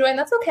Vietnamese to join.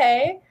 That's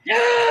okay.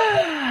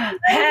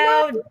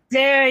 How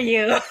dare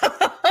you? Like,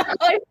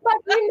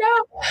 fucking no.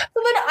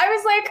 So then I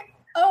was like,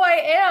 oh, I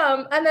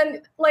am. And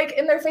then like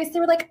in their face, they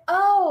were like,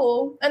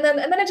 oh, and then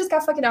it just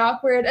got fucking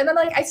awkward. And then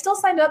like, I still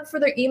signed up for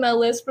their email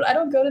list, but I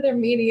don't go to their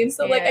meetings.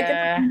 So like I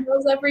get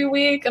emails every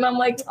week and I'm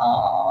like,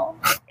 oh.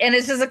 And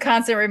it's just a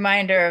constant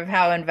reminder of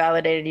how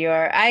invalidated you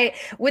are.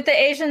 With the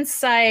Asian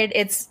side,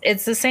 it's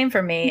the same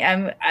for me.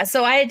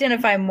 So I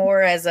identify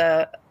more as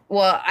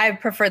I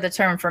prefer the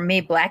term for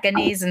me,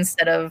 Blackanese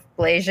instead of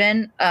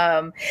Blasian.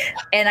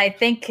 And I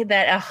think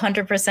that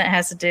 100%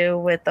 has to do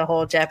with the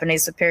whole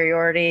Japanese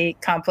superiority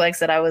complex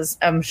that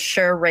I'm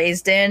sure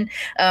raised in,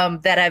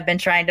 that I've been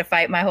trying to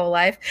fight my whole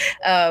life.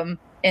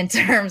 In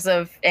terms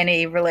of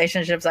any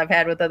relationships I've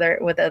had with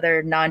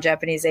other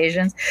non-Japanese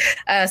Asians.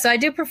 So I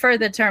do prefer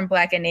the term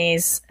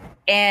Blackanese.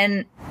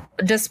 And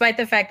despite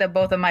the fact that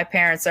both of my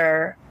parents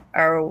are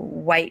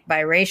white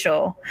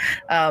biracial,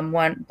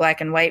 one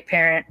black and white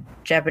parent,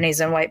 Japanese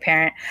and white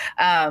parent,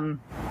 I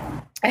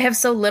have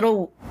so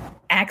little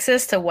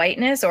access to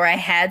whiteness, or I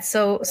had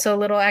so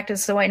little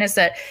access to whiteness,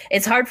 that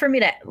it's hard for me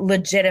to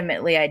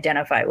legitimately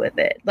identify with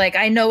it. Like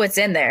I know it's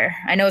in there.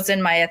 I know it's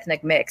in my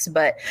ethnic mix,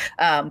 but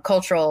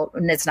cultural,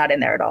 it's not in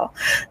there at all.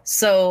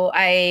 So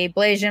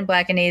Blasian,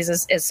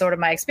 Blackanese is sort of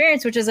my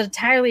experience, which is an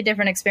entirely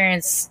different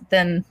experience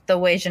than the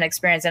Wasian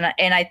experience. And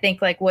I think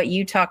like what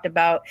you talked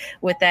about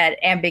with that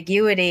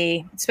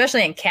ambiguity,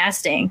 especially in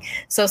casting.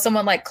 So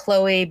someone like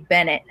Chloe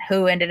Bennett,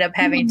 who ended up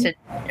having to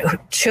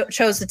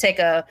chose to take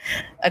a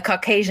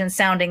Caucasian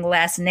sounding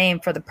last name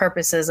for the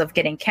purposes of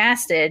getting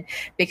casted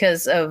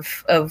because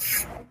of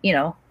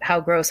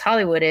how gross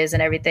Hollywood is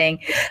and everything.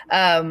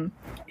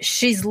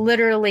 She's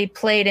literally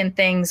played in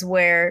things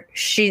where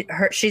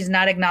she's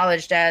not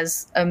acknowledged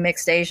as a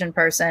mixed Asian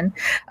person.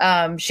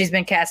 She's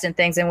been cast in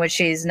things in which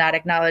she's not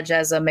acknowledged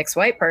as a mixed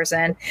white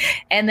person.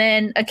 And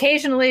then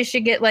occasionally she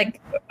get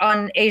like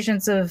on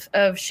Agents of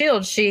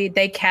S.H.I.E.L.D.,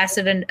 they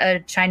casted a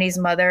Chinese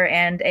mother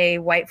and a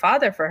white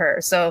father for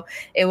her. So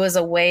it was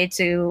a way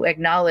to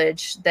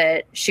acknowledge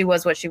that she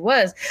was what she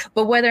was.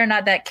 But whether or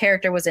not that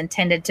character was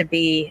intended to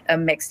be a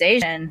mixed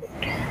Asian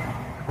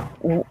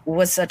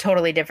was a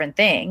totally different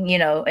thing,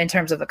 in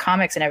terms of the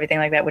comics and everything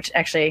like that, which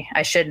actually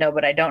I should know,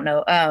 but I don't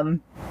know.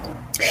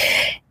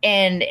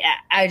 And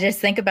I just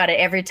think about it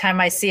every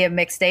time I see a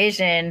mixed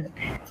Asian,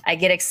 I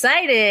get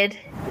excited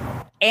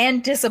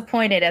and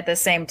disappointed at the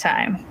same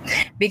time,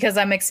 because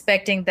I'm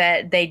expecting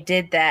that they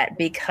did that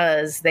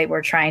because they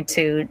were trying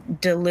to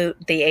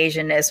dilute the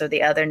Asianness or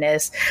the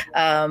otherness.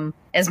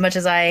 As much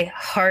as I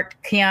heart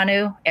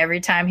Keanu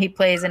every time he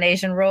plays an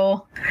Asian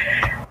role,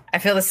 I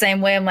feel the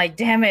same way. I'm like,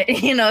 damn it,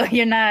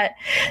 you're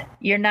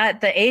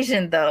not the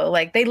Asian though.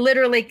 Like they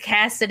literally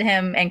casted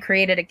him and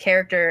created a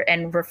character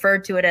and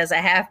referred to it as a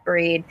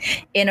half-breed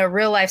in a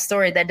real life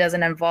story that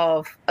doesn't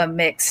involve a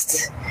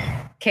mixed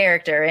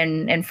character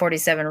in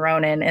 47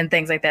 Ronin and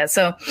things like that.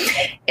 So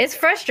it's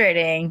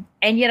frustrating,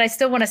 and yet I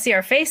still want to see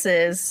our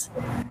faces,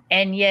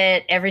 and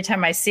yet every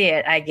time I see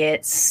it I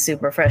get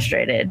super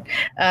frustrated,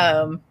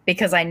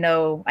 because I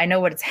know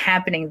what's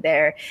happening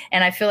there,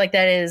 and I feel like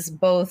that is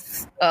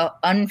both an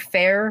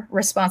unfair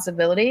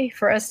responsibility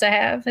for us to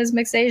have as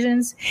mixed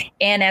Asians,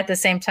 and at the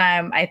same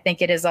time I think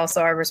it is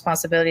also our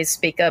responsibility to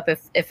speak up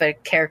if a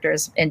character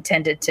is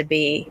intended to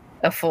be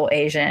a full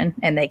Asian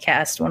and they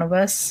cast one of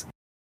us.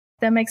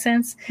 That makes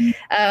sense.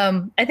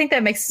 I think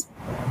that makes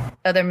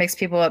other mixed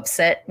people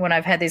upset when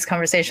I've had these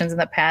conversations in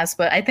the past,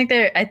 but I think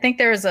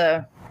there's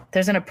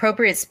an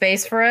appropriate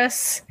space for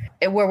us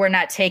where we're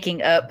not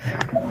taking up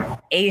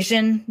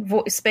Asian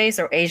space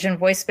or Asian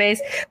voice space,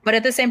 but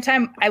at the same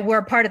time, we're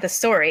a part of the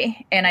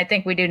story, and I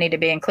think we do need to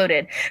be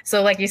included.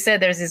 So like you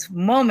said, there's these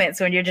moments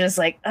when you're just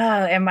like,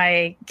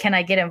 oh, can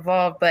I get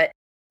involved? But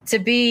to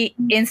be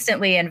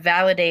instantly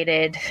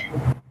invalidated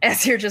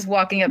as you're just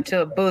walking up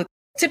to a booth,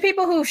 to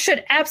people who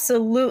should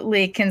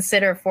absolutely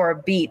consider for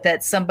a beat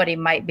that somebody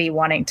might be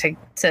wanting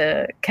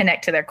to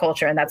connect to their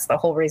culture, and that's the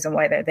whole reason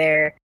why they're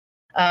there.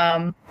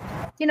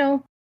 You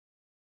know,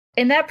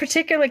 in that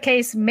particular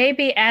case,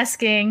 maybe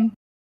asking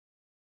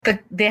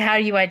the how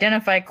you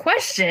identify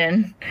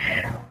question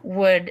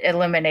would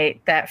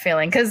eliminate that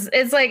feeling, because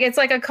it's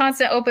like a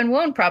constant open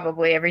wound.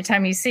 Probably every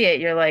time you see it,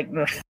 you're like,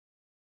 ugh.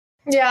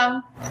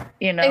 Yeah,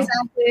 you know,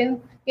 exactly.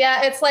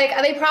 Yeah, it's like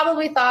they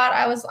probably thought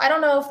I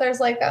don't know if there's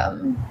like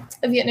a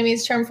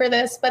Vietnamese term for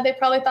this, but they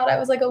probably thought I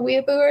was like a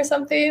weeaboo or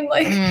something.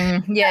 Like,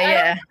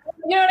 yeah.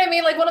 You know what I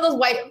mean? Like one of those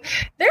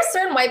there's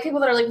certain white people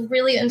that are like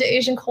really into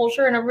Asian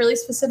culture in a really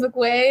specific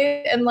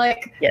way, and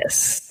like,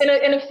 yes, in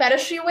a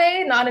fetishy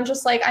way, not in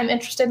just like I'm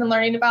interested in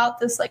learning about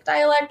this like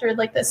dialect or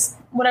like this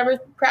whatever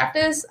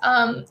practice.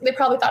 They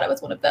probably thought it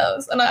was one of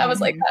those, and I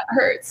was like, that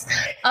hurts.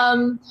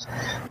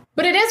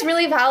 But it is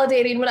really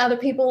validating when other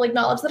people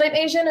acknowledge that I'm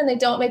Asian and they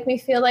don't make me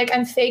feel like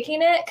I'm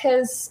faking it,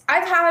 because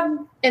I've had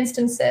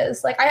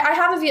instances, like I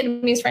have a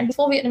Vietnamese friend, he's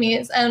full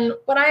Vietnamese, and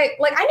when I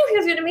knew he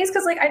was Vietnamese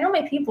because like I know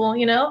my people,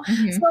 you know.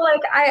 So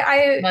like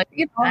I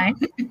you know,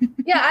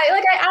 yeah,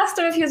 I asked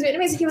him if he was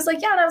Vietnamese, and he was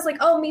like, yeah, and I was like,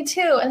 oh, me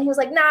too, and he was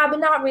like, nah, but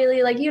not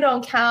really, like you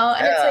don't count,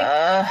 and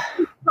it's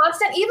like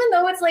constant, even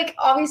though it's like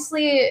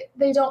obviously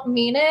they don't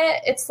mean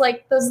it, it's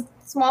like those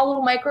small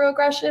little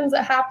microaggressions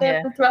that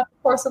happen throughout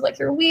the course of like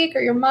your week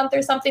or your month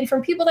or something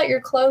from people that you're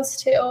close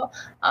to.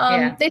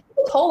 They take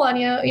a toll on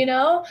you, you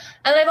know?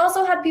 And I've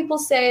also had people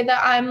say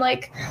that I'm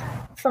like,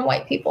 from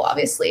white people,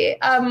 obviously,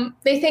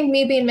 they think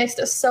me being mixed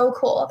is so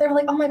cool. They're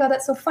like, oh my God,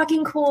 that's so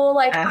fucking cool.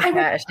 Like, I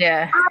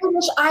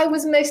wish I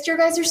was mixed. Your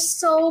guys are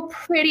so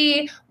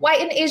pretty. White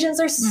and Asians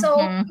are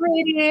so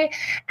pretty.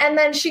 And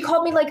then she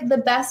called me like the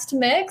best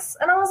mix.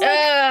 And I was like,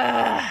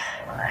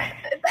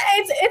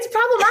 it's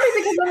problematic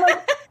because I'm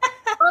like,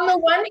 on the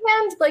one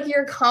hand, like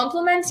you're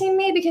complimenting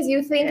me because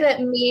you think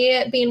that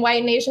me being white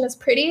and Asian is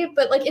pretty.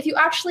 But like, if you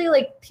actually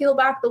like peel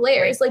back the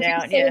layers, like you're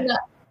saying that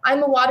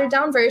I'm a watered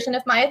down version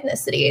of my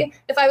ethnicity.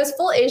 If I was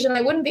full Asian,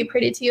 I wouldn't be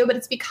pretty to you, but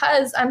it's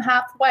because I'm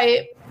half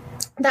white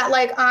that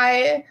like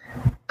I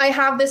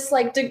have this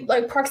like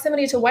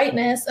proximity to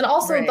whiteness, and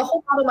also the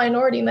whole model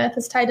minority myth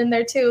is tied in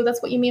there too.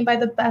 That's what you mean by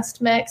the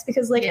best mix,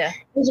 because like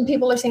Asian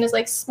people are seen as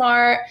like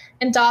smart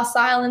and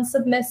docile and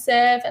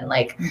submissive and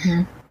like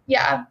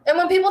yeah. And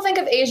when people think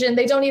of Asian,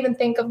 they don't even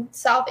think of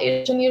South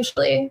Asian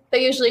usually.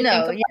 They usually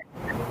think of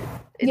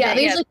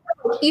they usually think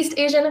of East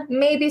Asian,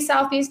 maybe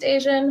Southeast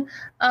Asian.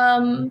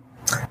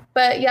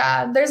 But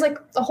yeah, there's like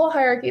a whole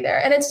hierarchy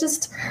there, and it's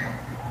just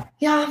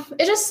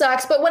it just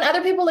sucks. But when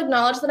other people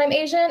acknowledge that I'm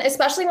Asian,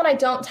 especially when I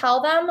don't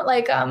tell them,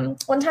 like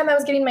one time I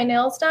was getting my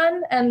nails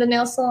done and the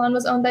nail salon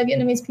was owned by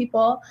Vietnamese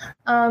people,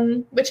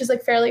 which is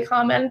like fairly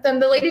common. Then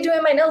the lady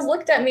doing my nails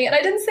looked at me and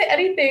I didn't say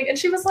anything. And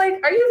she was like,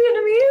 are you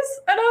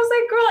Vietnamese? And I was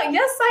like, girl,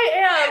 yes, I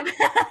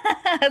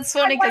am. That's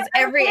funny because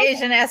every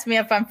Asian asks me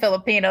if I'm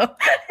Filipino.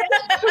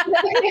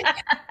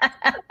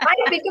 I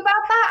think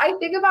about that. I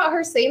think about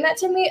her saying that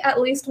to me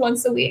at least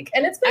once a week.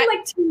 And it's been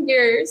like 2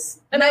 years.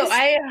 And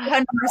I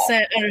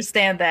 100%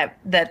 understand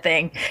that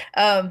thing.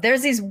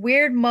 There's these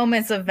weird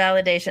moments of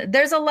validation.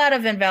 There's a lot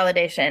of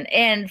invalidation.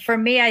 And for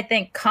me, I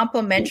think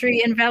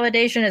complimentary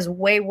invalidation is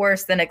way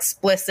worse than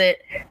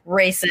explicit,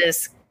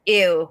 racist,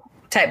 ew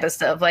type of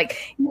stuff.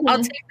 Like, I'll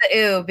take the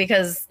ew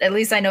because at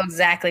least I know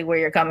exactly where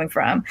you're coming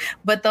from.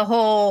 But the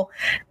whole,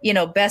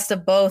 best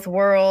of both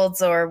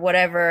worlds or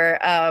whatever,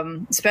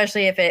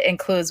 especially if it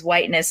includes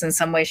whiteness in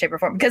some way, shape, or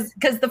form. Because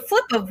the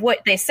flip of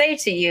what they say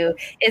to you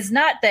is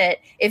not that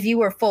if you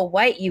were full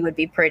white, you would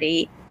be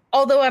pretty.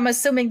 Although I'm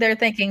assuming they're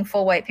thinking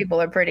full white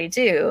people are pretty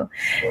too.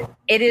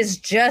 It is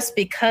just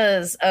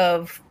because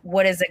of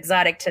what is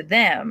exotic to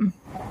them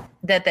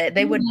that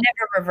they would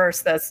never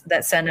reverse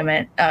that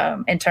sentiment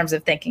in terms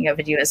of thinking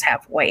of you as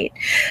half white,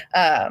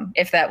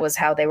 if that was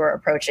how they were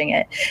approaching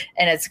it.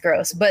 And it's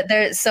gross. But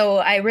so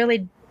I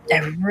really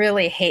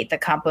hate the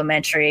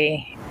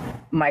complimentary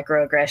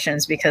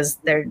microaggressions because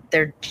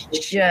they're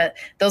just,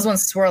 those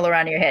ones swirl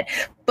around your head.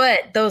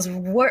 But those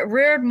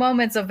weird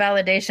moments of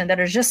validation that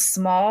are just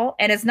small,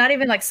 and it's not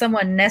even like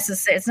someone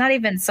necessary, it's not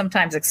even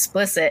sometimes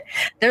explicit.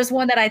 There's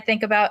one that I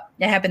think about.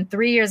 It happened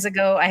 3 years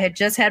ago. I had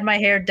just had my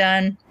hair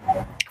done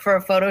for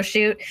a photo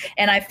shoot,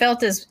 and I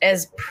felt as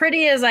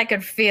pretty as I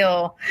could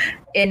feel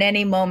in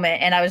any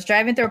moment. And I was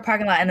driving through a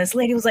parking lot, and this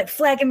lady was like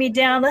flagging me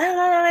down,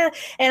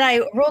 and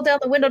I rolled down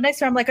the window next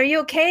to her. I'm like, "Are you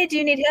okay? Do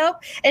you need help?"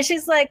 And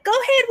she's like, "Go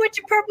ahead with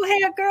your purple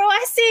hair, girl.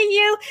 I see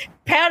you."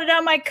 Pounded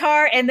on my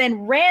car and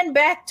then ran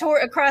back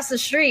across the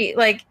street,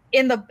 like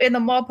in the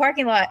mall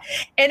parking lot.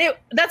 And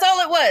that's all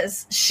it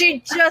was.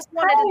 She just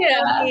wanted to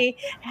tell me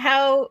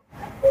how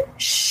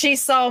she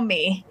saw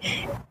me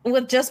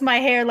with just my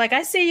hair. Like,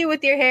 I see you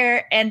with your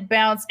hair, and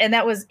bounce. And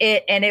that was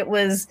it. And it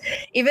was,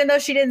 even though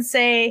she didn't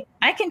say,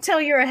 I can tell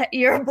you're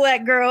a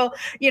black girl,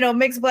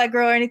 mixed black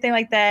girl or anything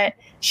like that.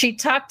 She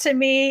talked to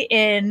me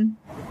in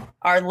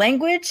our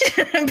language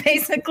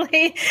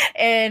basically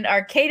and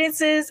our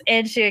cadences,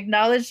 and she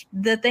acknowledged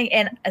the thing.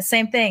 And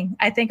same thing,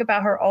 I think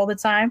about her all the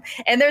time,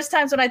 and there's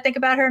times when I think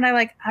about her and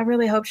I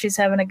really hope she's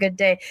having a good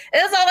day.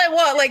 And that's all I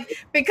want,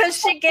 like, because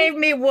she gave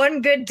me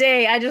one good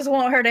day, I just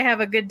want her to have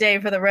a good day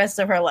for the rest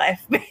of her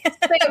life. Like,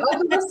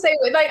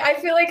 I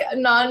feel like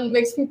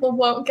non-mixed people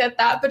won't get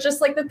that, but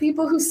just like the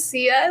people who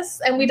see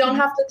us and we don't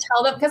have to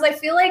tell them, because I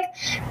feel like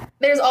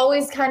there's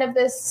always kind of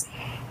this,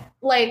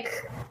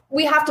 like,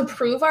 we have to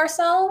prove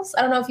ourselves.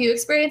 I don't know if you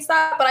experience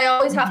that, but I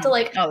always have to,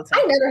 like,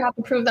 I never have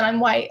to prove that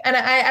I'm white. And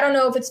I don't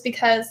know if it's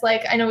because,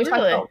 like, I know we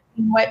talked about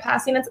white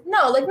passing.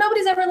 No, like,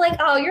 nobody's ever like,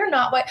 oh, you're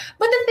not white.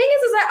 But the thing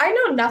is that I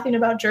know nothing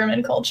about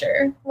German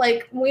culture.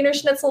 Like, Wiener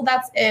Schnitzel,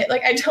 that's it.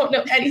 Like, I don't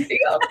know anything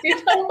else, you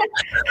know?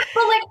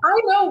 But, like, I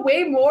know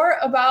way more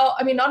about,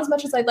 I mean, not as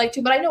much as I'd like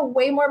to, but I know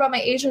way more about my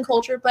Asian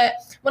culture. But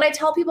when I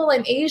tell people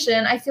I'm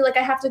Asian, I feel like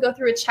I have to go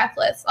through a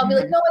checklist. I'll be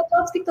like, no, I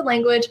don't speak the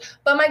language,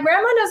 but my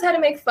grandma knows how to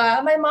make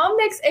pho. My mom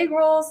makes egg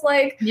rolls.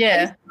 Like,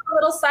 yeah. A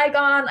little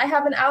Saigon. I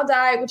have an ao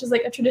dai, which is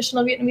like a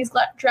traditional Vietnamese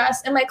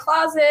dress in my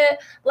closet.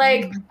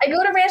 Like, I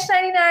go to Ranch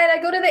 99. I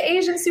go to the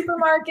Asian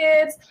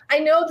supermarkets. I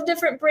know the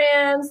different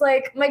brands.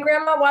 Like, my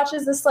grandma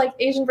watches this, like,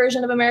 Asian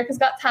version of America's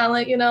Got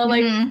Talent, you know,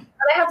 like, and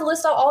I have to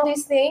list out all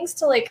these things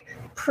to, like,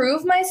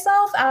 prove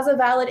myself as a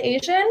valid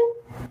Asian.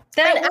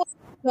 That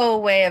will go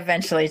away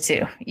eventually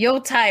too.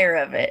 You'll tire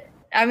of it.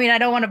 I mean, I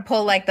don't want to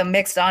pull, like, the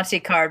mixed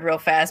auntie card real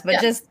fast, but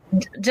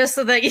just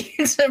so that you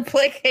can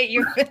placate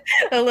you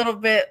a little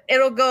bit,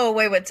 it'll go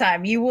away with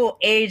time. You will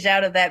age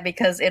out of that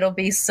because it'll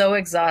be so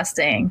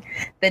exhausting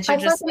that you're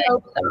just like,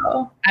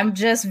 I'm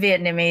just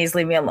Vietnamese,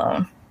 leave me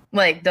alone.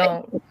 Like,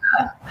 don't.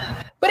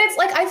 But it's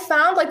like, I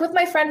found, like, with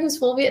my friend who's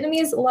full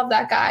Vietnamese, love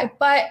that guy.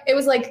 But it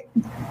was like,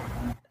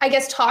 I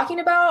guess talking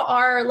about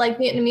our, like,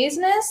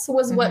 Vietnamese-ness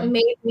was what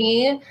made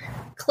me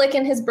click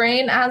in his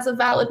brain as a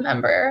valid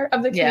member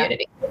of the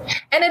community.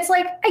 And it's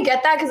like, I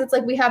get that, because it's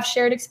like we have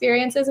shared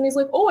experiences, and he's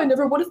like, oh, I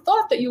never would have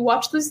thought that you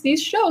watched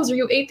these shows or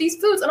you ate these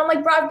foods. And I'm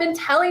like, bro, I've been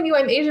telling you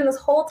I'm Asian this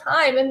whole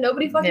time and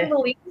nobody fucking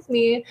believes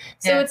me.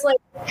 So it's like,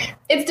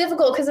 it's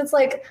difficult, because it's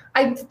like,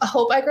 I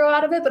hope I grow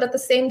out of it, but at the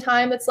same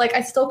time, it's like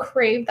I still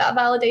crave that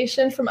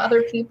validation from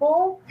other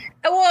people.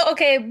 Well,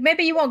 okay,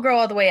 maybe you won't grow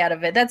all the way out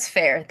of it. That's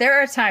fair.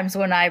 There are times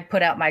when I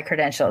put out my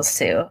credentials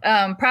too.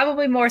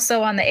 Probably more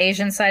so on the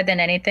Asian side than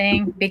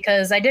anything,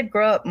 because I did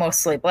grow up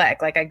mostly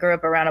Black. Like, I grew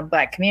up around a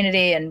Black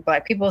community and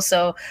Black people.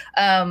 So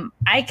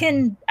I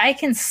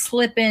can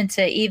slip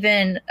into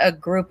even a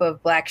group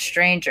of Black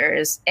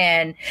strangers,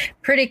 and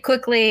pretty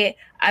quickly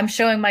I'm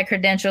showing my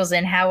credentials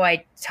in how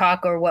I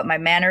talk or what my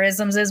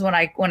mannerisms is when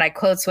I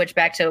code switch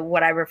back to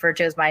what I refer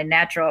to as my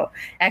natural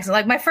accent.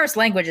 Like, my first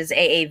language is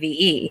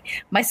AAVE.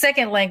 My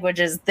second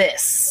language is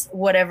this,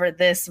 whatever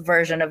this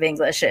version of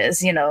English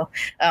is, you know,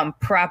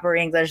 proper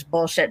English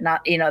bullshit,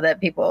 not, you know,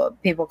 that people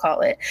call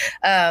it.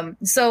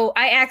 So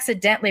I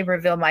accidentally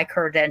reveal my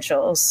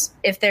credentials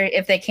if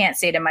they can't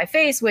see it in my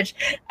face, which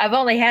I've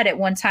only had it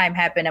one time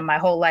happen in my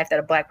whole life, that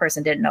a Black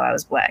person didn't know I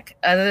was Black.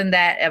 Other than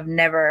that, I've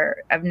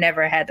never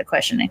had the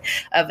questioning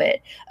of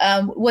it.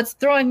 What's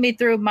throwing me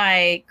through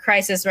my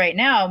crisis right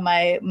now,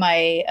 my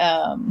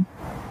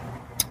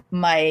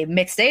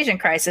mixed Asian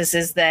crisis,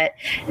 is that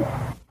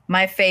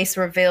my face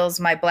reveals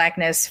my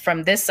Blackness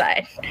from this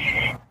side,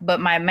 but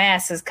my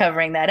mask is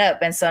covering that up.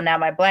 And so now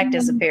my Black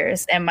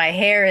disappears, and my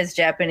hair is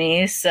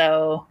Japanese.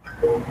 So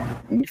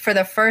for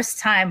the first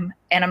time,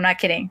 and I'm not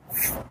kidding,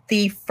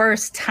 the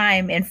first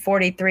time in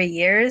 43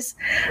 years,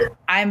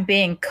 I'm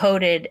being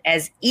coded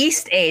as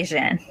East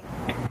Asian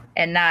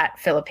and not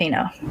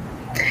Filipino.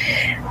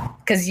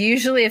 Because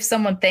usually if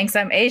someone thinks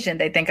I'm Asian,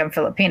 they think I'm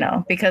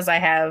Filipino, because I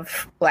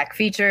have Black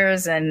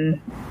features,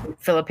 and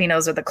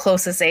Filipinos are the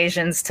closest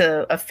Asians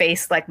to a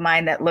face like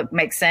mine that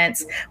makes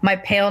sense. My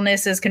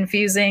paleness is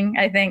confusing,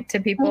 I think, to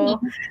people,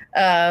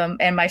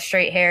 and my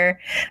straight hair,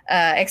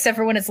 except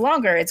for when it's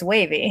longer, it's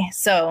wavy.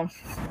 So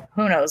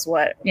who knows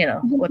what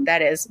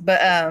that is.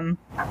 But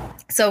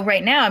so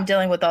right now I'm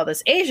dealing with all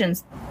this Asian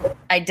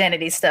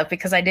identity stuff,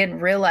 because I didn't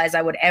realize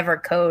I would ever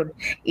code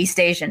East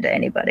Asian to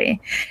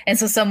anybody. And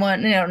so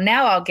someone,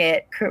 now I'll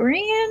get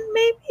Korean,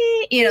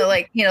 maybe,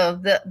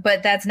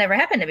 but that's never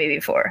happened to me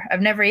before.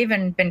 I've never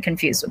even been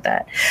confused with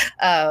that.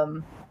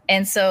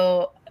 And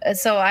so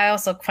I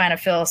also kind of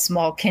feel a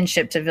small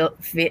kinship to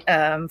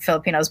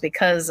Filipinos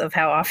because of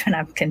how often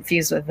I'm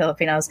confused with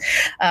Filipinos.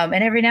 And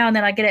every now and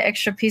then I get an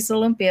extra piece of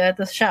lumpia at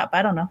the shop.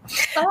 I don't know.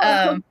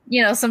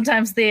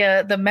 Sometimes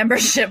the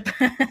membership,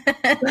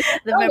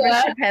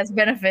 membership has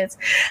benefits.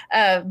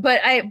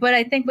 But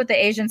I think with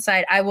the Asian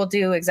side, I will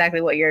do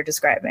exactly what you're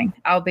describing.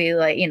 I'll be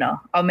like,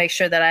 I'll make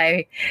sure that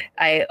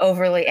I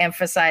overly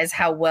emphasize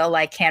how well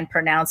I can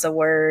pronounce a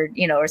word,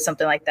 or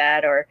something like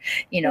that. Or,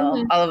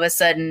 all of a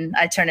sudden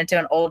I turn into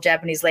an old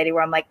Japanese lady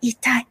where I'm like,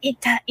 ita,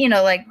 ita,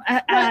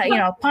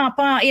 pom,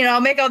 pom,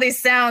 I'll make all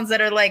these sounds that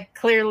are like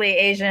clearly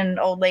Asian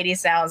old lady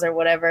sounds or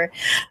whatever.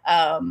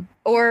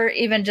 Or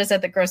even just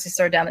at the grocery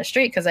store down the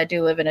street, because I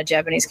do live in a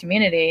Japanese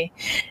community.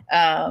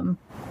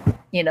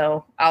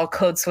 I'll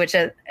code switch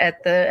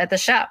at the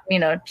shop,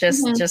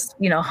 just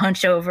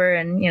hunch over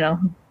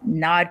and,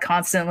 nod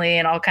constantly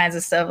and all kinds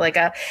of stuff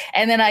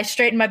and then I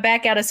straighten my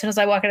back out as soon as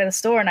I walk out of the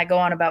store and I go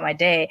on about my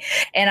day.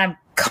 And I'm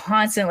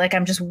constantly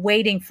I'm just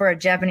waiting for a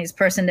Japanese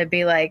person to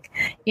be like,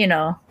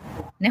 Nihonji?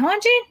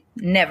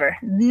 Never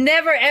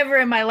ever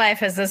in my life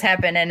has this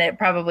happened, and it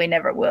probably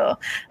never will.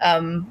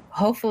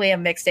 Hopefully a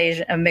mixed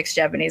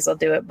Japanese will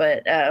do it,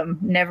 but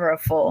never a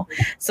full.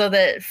 So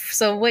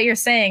what you're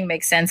saying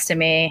makes sense to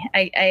me.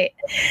 I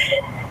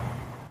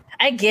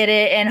get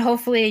it, and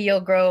hopefully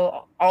you'll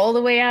grow all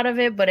the way out of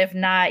it. But if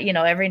not,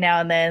 every now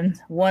and then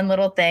one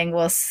little thing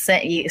will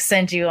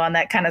send you on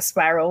that kind of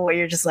spiral where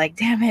you're just like,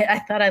 damn it, I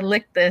thought I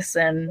licked this,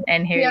 and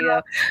here you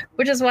go.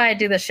 Which is why I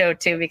do the show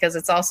too, because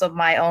it's also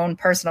my own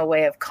personal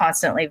way of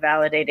constantly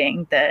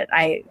validating that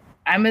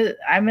I'm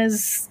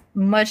as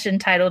much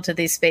entitled to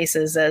these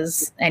spaces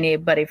as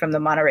anybody from the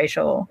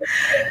monoracial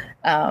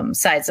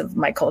sides of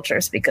my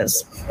cultures,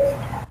 because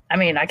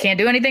I can't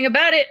do anything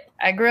about it.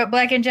 I grew up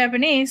Black and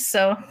Japanese,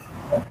 so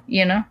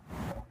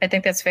I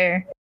think that's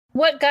fair.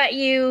 What got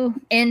you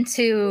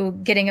into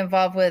getting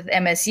involved with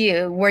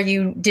MSU?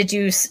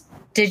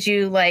 Did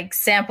you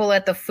sample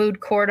at the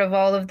food court of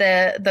all of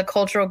the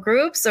cultural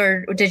groups,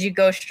 or did you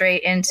go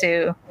straight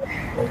into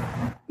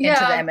the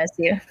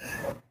MSU?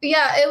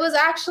 Yeah, it was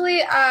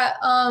actually at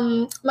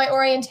my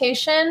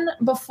orientation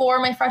before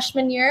my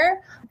freshman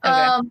year.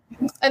 Okay.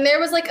 And there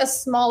was a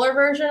smaller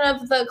version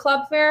of the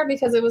club fair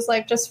because it was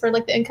just for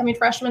the incoming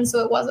freshmen, so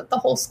it wasn't the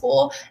whole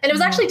school. And it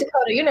was actually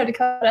Dakota,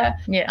 Dakota.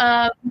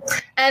 Yeah.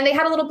 And they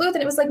had a little booth,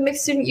 and it was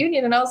Mixed Student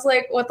Union, and I was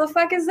like, what the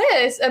fuck is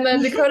this? And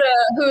then Dakota,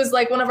 who's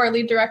one of our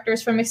lead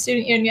directors from Mixed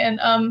Student Union,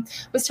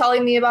 was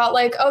telling me about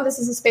oh, this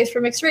is a space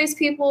for mixed race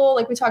people.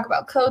 We talk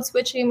about code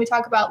switching, we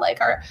talk about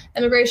our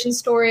immigration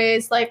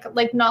stories,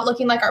 not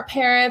looking like our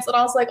parents. And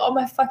I was like, oh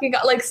my fucking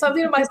God,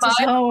 something in my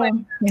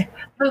mind.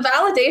 The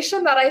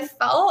validation that I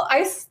felt,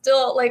 I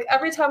still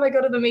every time I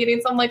go to the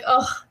meetings, I'm like,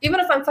 oh, even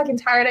if I'm fucking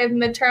tired, I have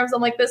midterms,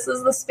 I'm like, this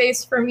is the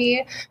space for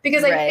me.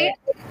 Because I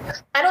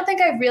don't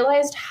think I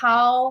realized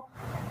how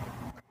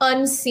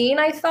unseen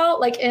I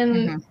felt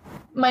in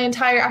my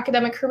entire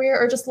academic career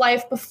or just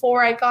life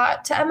before I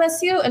got to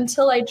MSU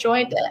until I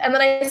joined it. And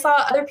then I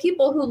saw other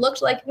people who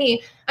looked like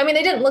me.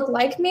 They didn't look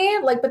like me,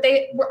 but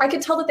I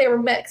could tell that they were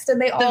mixed,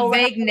 and the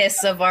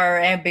vagueness of our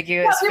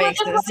ambiguous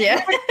faces.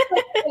 Yeah.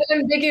 An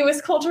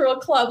ambiguous cultural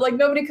club.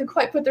 Nobody could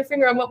quite put their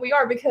finger on what we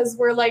are because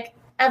we're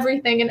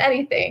everything and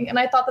anything. And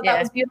I thought that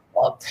was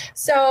beautiful.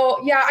 So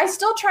yeah, I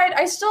still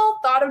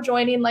thought of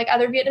joining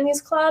other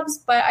Vietnamese clubs,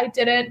 but I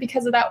didn't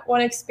because of that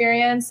one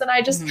experience. And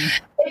I just,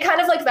 it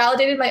kind of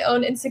validated my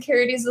own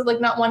insecurities of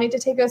not wanting to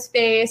take a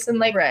space and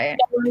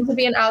wanting to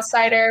be an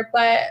outsider.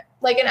 But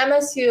in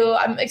MSU,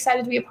 I'm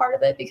excited to be a part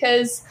of it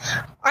because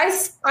I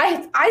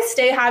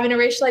stay having a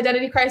racial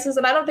identity crisis,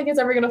 and I don't think it's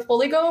ever going to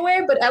fully go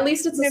away, but at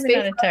least it's a space.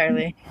 Not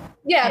entirely.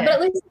 Yeah, but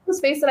at least it's a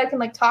space that I can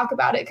talk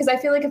about it. Because I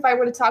feel if I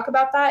were to talk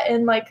about that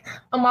in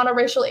a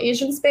monoracial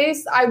Asian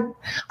space, I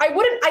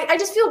wouldn't. I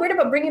just feel weird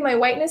about bringing my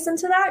whiteness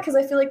into that because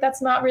I feel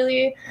that's not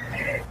really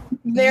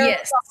their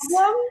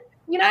problem.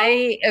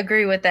 I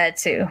agree with that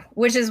too,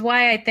 which is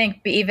why I think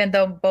even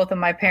though both of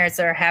my parents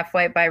are half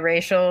white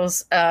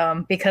biracials,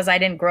 because I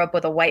didn't grow up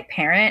with a white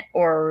parent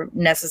or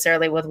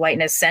necessarily with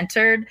whiteness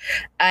centered,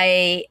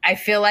 I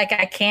feel like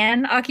I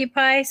can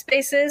occupy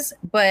spaces,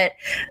 but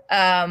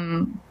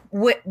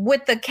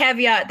with the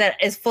caveat that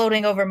is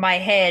floating over my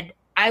head,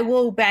 I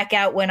will back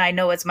out when I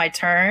know it's my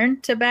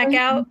turn to back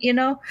out,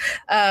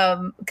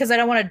 because I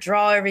don't want to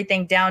draw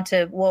everything down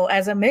to, well,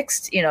 as a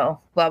mixed, blah,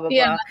 blah,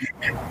 blah.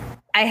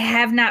 I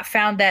have not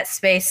found that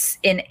space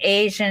in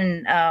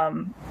Asian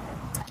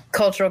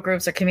cultural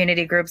groups or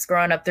community groups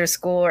growing up through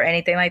school or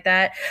anything like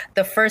that.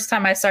 The first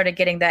time I started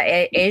getting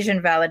that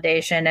Asian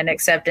validation and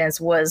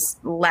acceptance was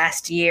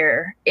last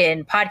year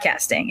in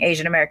podcasting.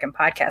 Asian American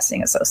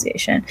Podcasting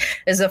Association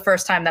is the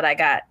first time that I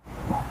got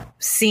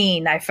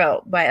seen, I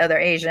felt, by other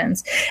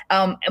Asians,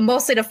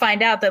 mostly to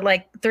find out that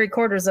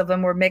 3/4 of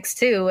them were mixed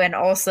too, and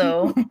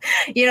also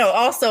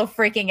also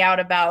freaking out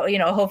about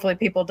hopefully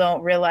people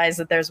don't realize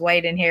that there's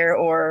white in here,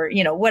 or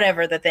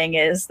whatever the thing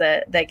is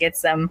that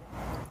gets them.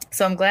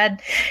 So I'm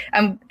glad.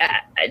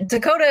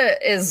 Dakota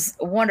is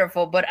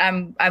wonderful, but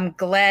I'm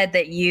glad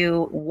that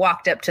you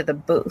walked up to the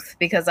booth,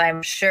 because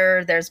I'm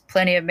sure there's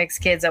plenty of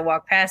mixed kids that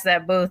walk past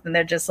that booth and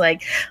they're just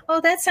like, oh,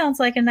 that sounds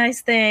like a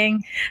nice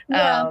thing.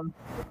 Yeah.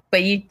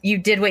 But you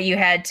did what you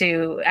had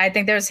to. I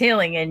think there's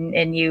healing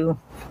in you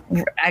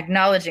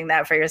acknowledging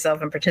that for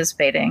yourself and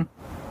participating.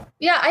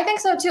 Yeah, I think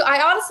so too.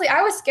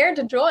 I was scared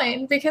to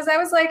join because I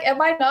was like,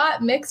 am I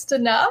not mixed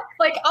enough?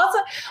 Also,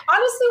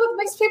 honestly, with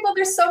mixed people,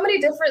 there's so many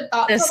different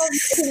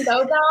thoughts you can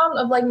go down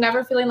of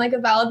never feeling like a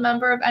valid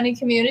member of any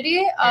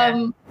community.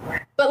 Yeah.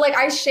 But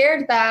I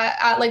shared that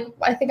at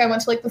I think I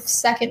went to the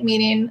second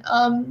meeting,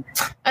 and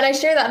I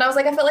shared that, and I was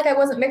like, I felt like I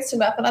wasn't mixed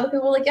enough, and other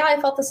people were like, yeah, I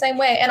felt the same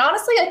way. And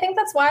honestly, I think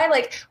that's why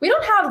we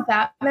don't have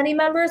that many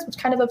members, which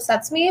kind of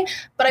upsets me.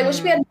 But I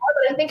wish we had more.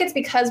 But I think it's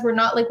because we're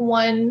not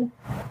one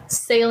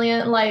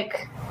salient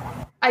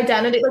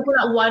identity, like we're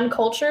not one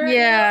culture.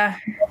 Yeah.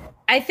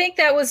 I think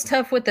that was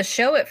tough with the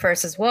show at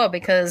first as well,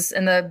 because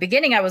in the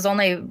beginning, I was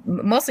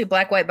mostly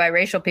black, white,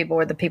 biracial people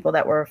were the people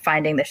that were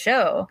finding the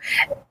show.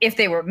 If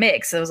they were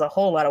mixed, there was a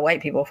whole lot of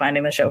white people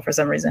finding the show for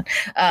some reason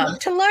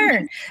to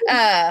learn,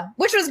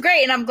 which was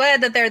great. And I'm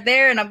glad that they're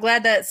there. And I'm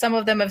glad that some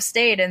of them have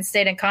stayed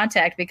in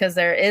contact, because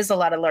there is a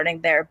lot of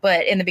learning there.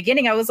 But in the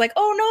beginning, I was like,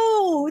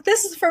 oh, no,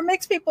 this is for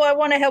mixed people. I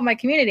want to help my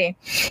community.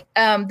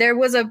 There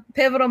was a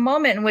pivotal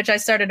moment in which I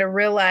started to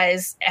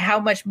realize how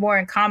much more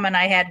in common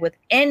I had with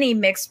any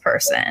mixed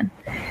person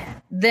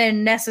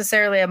than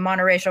necessarily a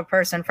monoracial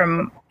person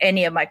from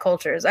any of my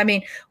cultures. I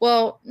mean,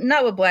 well,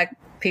 not with black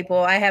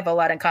people. I have a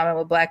lot in common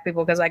with black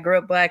people because I grew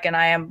up black and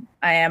I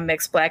am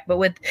mixed black. But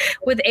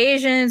with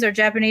Asians or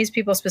Japanese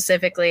people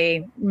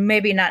specifically,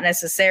 maybe not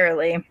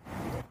necessarily.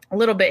 A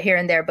little bit here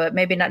and there, but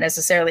maybe not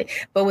necessarily.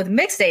 But with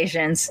mixed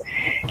Asians,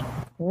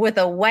 with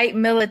a white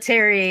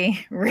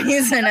military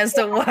reason as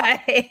to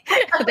why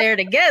they're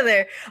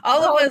together,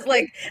 all of us,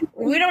 like,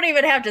 we don't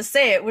even have to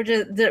say it.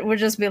 We'll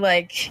just be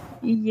like,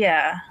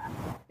 yeah,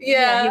 he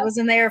was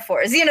in the Air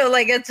Force. You know,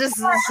 like it's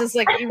just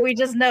like we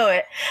just know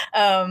it.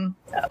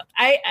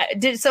 I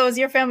did. So, as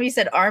your family, you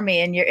said Army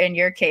in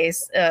your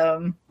case,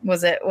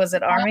 was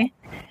it Army?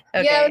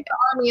 Okay. Yeah, with the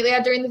Army.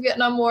 Yeah, during the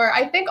Vietnam War.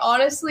 I think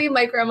honestly,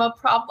 my grandma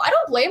I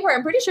don't blame her.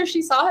 I'm pretty sure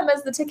she saw him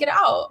as the ticket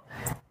out.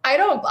 I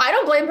don't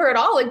blame her at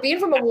all. Like being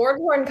from a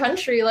war-torn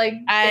country, like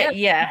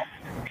yeah.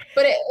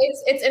 But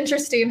it's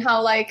interesting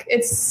how like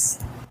it's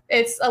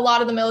a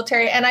lot of the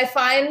military, and I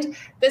find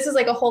this is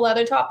like a whole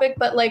other topic,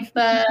 but like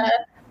the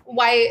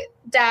white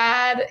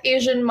dad,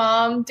 Asian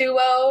mom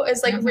duo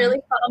is like really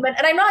common.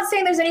 And I'm not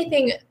saying there's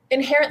anything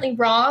inherently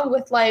wrong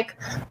with like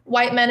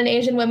white men and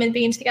Asian women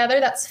being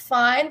together. That's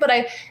fine. But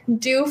I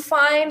do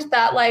find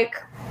that like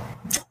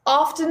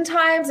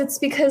oftentimes it's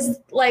because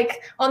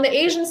like on the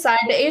Asian side,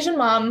 the Asian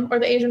mom or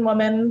the Asian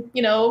woman,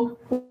 you know,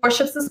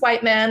 worships this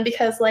white man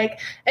because like,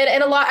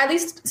 and a lot, at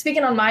least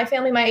speaking on my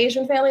family, my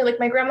Asian family, like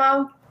my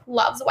grandma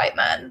loves white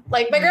men.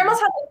 Like my grandma's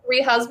had like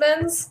 3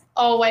 husbands,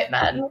 all white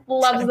men.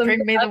 Loves them.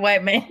 Bring me the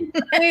white man.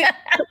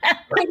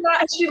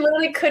 She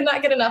literally could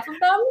not get enough of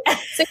them.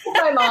 Same with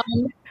my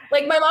mom.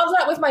 Like my mom's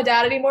not with my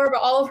dad anymore, but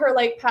all of her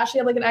like past, she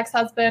had like an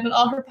ex-husband, and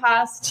all her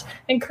past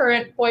and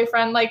current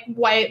boyfriend, like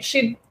white.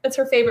 It's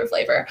her favorite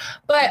flavor.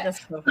 But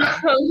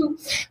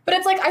but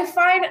it's like I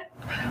find,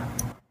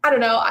 I don't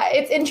know,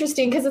 it's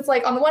interesting because it's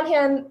like on the one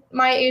hand,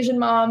 my Asian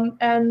mom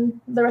and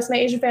the rest of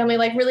my Asian family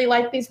like really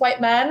like these white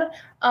men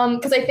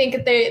because I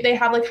think they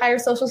have like higher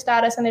social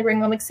status and they bring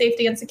them like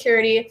safety and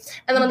security.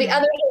 And then on the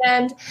other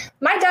hand,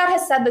 my dad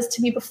has said this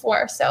to me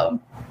before, so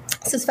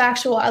this is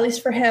factual, at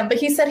least for him, but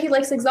he said he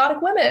likes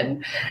exotic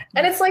women.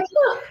 And it's like,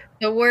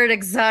 the word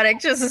exotic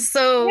just is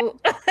so...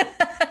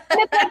 And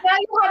it's like, now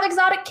you have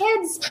exotic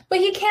kids, but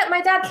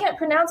my dad can't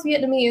pronounce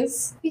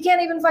Vietnamese. He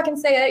can't even fucking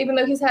say it, even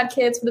though he's had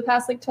kids for the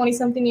past like 20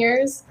 something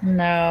years.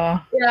 No.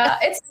 Yeah,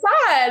 it's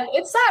sad.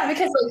 It's sad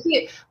because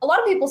like a lot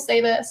of people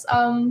say this.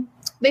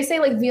 They say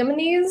like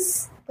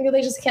Vietnamese, like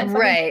they just can't.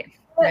 Right.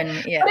 But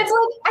it's like,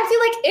 I feel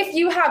like if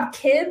you have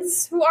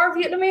kids who are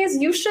Vietnamese,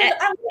 you should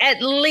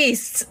at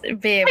least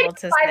be able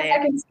to 5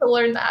 seconds to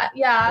learn that.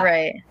 Yeah.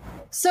 Right.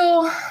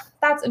 So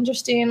that's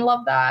interesting.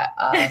 Love that.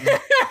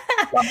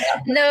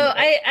 No,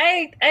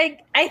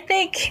 I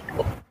think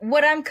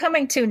what I'm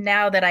coming to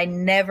now that I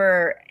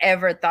never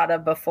ever thought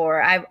of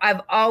before,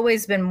 I've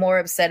always been more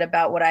upset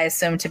about what I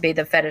assume to be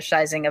the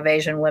fetishizing of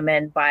Asian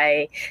women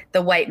by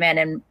the white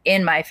men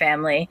in my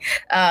family,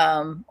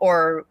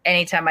 or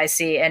anytime I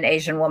see an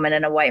Asian woman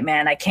and a white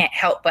man, I can't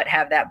help but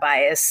have that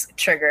bias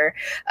trigger.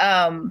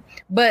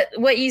 But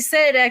what you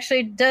said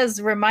actually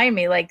does remind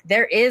me, like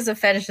there is a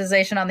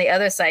fetishization on the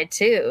other side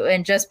too,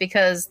 and just because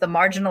the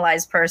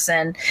marginalized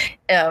person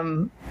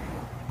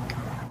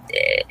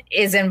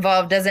is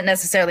involved doesn't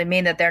necessarily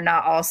mean that they're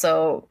not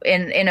also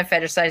in a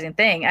fetishizing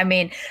thing. I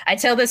mean, I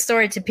tell this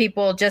story to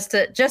people just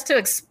to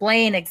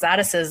explain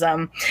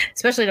exoticism,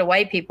 especially to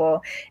white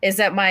people, is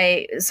that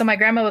my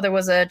grandmother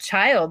was a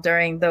child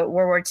during the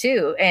World War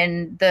II,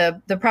 and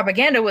the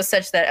propaganda was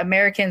such that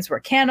Americans were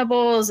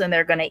cannibals and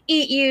they're going to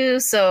eat you.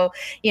 So,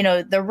 you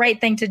know, the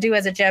right thing to do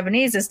as a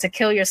Japanese is to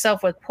kill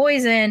yourself with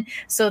poison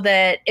so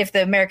that if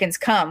the Americans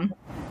come,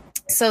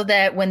 so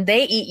that when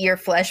they eat your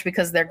flesh,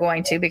 because they're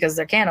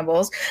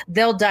cannibals,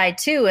 they'll die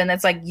too. And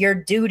that's like your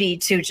duty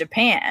to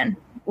Japan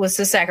was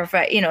to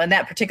sacrifice, you know, in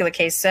that particular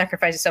case,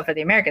 sacrifice yourself for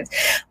the Americans.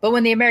 But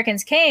when the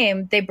Americans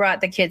came, they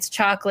brought the kids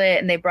chocolate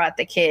and they brought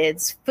the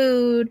kids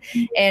food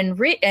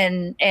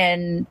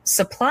and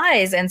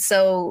supplies. And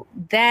so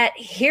that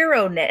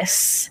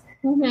hero-ness,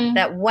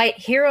 that white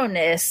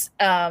hero-ness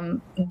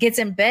gets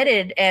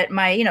embedded at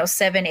my,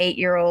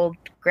 7-8-year-old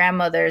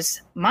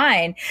grandmother's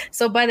mind.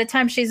 So by the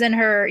time she's in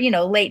her,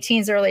 late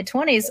teens, early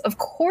 20s, of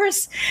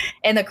course,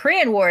 and the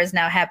Korean War is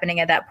now happening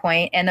at that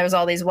point, and there's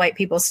all these white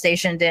people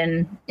stationed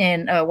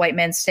white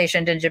men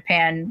stationed in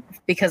Japan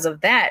because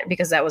of that,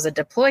 because that was a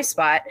deploy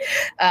spot.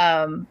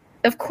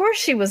 of course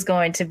she was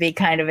going to be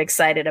kind of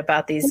excited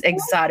about these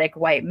exotic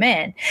white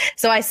men.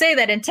 So I say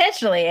that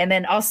intentionally, and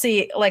then I'll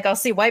see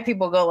white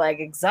people go like,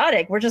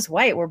 exotic? We're just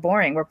white. We're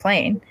boring. We're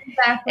plain.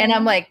 Exactly. And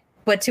I'm like,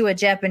 but to a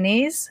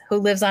Japanese who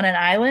lives on an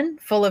island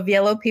full of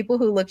yellow people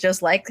who look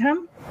just like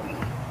him,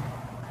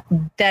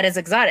 that is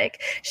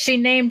exotic. She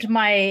named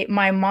my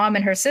mom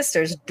and her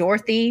sisters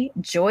Dorothy,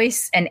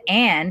 Joyce, and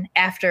Anne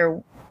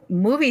after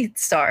movie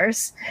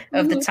stars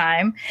of the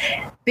time.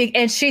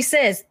 And she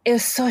says it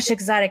was such an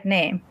exotic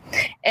name.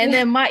 And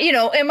then my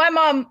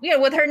mom,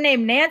 with her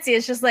name Nancy,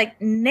 it's just like,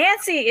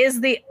 Nancy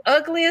is the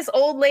ugliest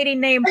old lady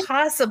name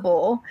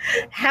possible.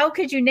 How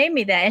could you name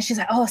me that? And she's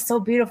like, oh, so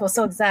beautiful,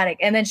 so exotic.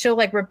 And then she'll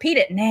like repeat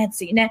it,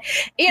 Nancy,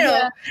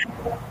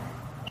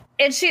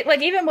 And she,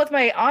 like, even with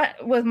my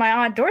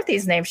aunt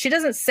Dorothy's name, she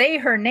doesn't say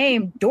her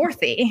name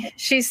Dorothy.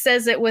 She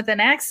says it with an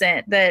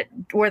accent that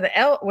where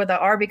the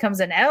R becomes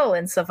an L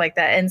and stuff like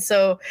that. And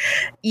so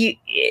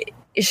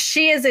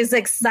she is as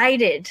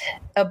excited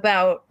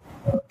about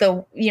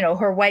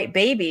her white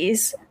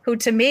babies, who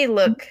to me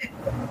look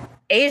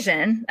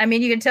Asian. I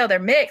mean, you can tell they're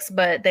mixed,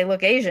 but they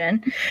look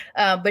Asian.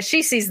 But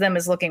she sees them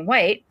as looking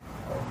white.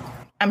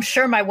 I'm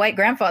sure my white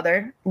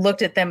grandfather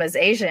looked at them as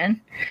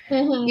Asian,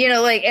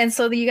 and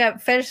so you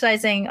got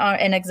fetishizing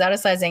and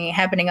exoticizing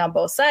happening on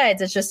both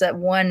sides. It's just that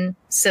one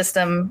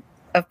system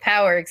of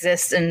power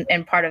exists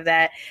in part of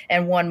that,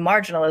 and one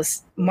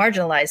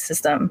marginalized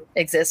system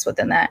exists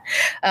within that.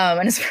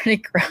 And it's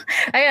pretty gross.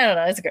 I don't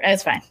know.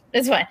 It's fine.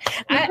 It's fine.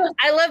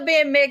 I love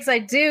being mixed. I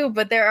do,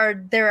 but there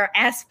are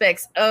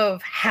aspects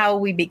of how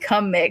we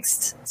become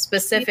mixed,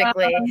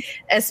 specifically,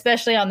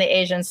 especially on the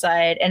Asian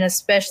side, and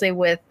especially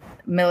with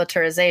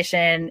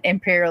militarization,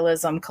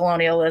 imperialism,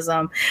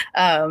 colonialism,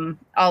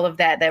 all of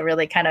that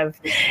really kind of,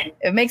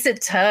 it makes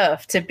it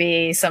tough to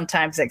be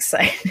sometimes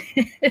excited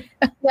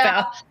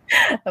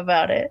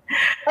about it.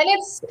 And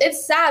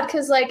it's sad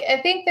because, like,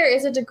 I think there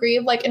is a degree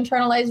of like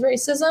internalized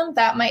racism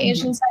that my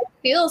Asian side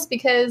feels,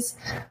 because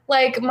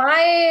like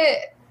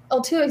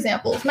two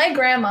examples. My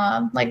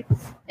grandma, like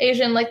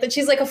Asian, like that,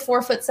 she's like a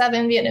 4'7"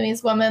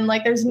 Vietnamese woman.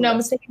 Like there's no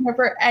mistaking her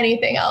for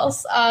anything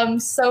else.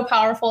 So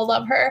powerful,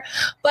 love her.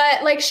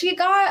 But like she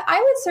got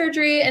eyelid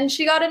surgery and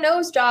she got a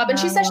nose job, and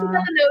she said she got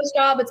a nose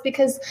job. It's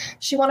because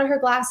she wanted her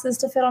glasses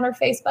to fit on her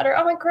face better.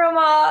 I'm like,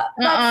 Grandma.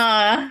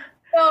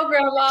 No,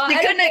 Grandma.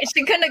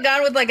 She couldn't have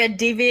gone with like a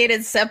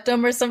deviated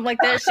septum or something like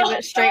that. She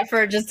went straight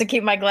for just to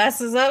keep my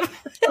glasses up.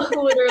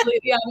 Literally,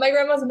 yeah. My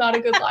grandma's not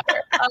a good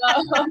liar.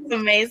 That's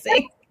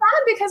amazing.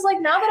 Because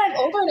like now that I'm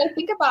older and I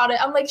think about it,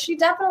 I'm like, she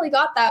definitely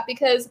got that,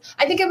 because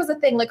I think it was a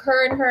thing, like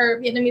her and her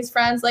Vietnamese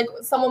friends, like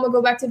someone would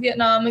go back to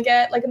Vietnam and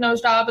get like a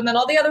nose job, and then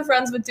all the other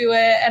friends would do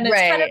it, and it's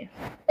kind of,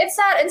 it's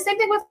sad. And same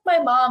thing with my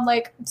mom.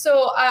 Like,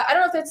 so I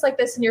don't know if it's like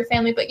this in your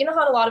family, but you know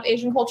how a lot of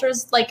Asian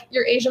cultures, like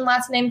your Asian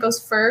last name goes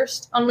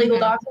first on legal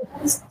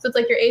documents, so it's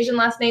like your Asian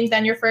last name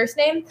then your first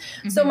name.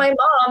 So my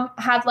mom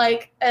had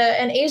like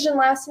an Asian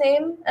last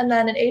name and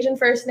then an Asian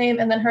first name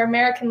and then her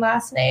American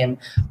last name,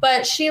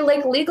 but she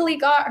like legally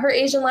got her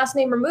Asian last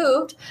name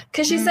removed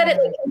because she said it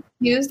like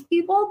confused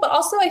people, but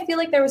also I feel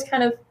like there was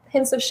kind of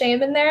hints of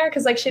shame in there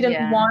because like she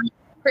didn't want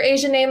her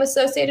Asian name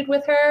associated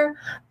with her.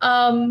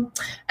 And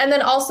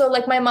then also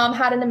like my mom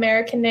had an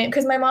American name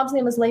because my mom's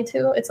name is Lei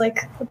Tu. It's like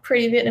a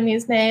pretty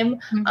Vietnamese name.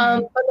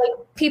 But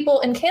like people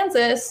in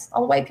Kansas,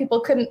 all white people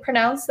couldn't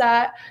pronounce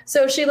that.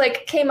 So she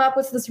like came up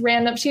with this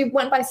she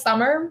went by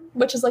Summer,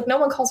 which is like no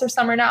one calls her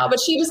Summer now, but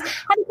she just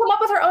had to come up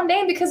with her own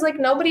name because like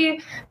nobody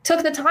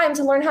took the time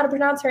to learn how to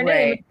pronounce her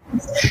name.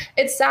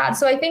 It's sad.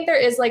 So I think there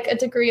is like a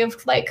degree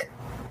of like,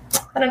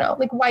 I don't know,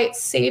 like white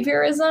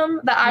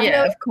saviorism that I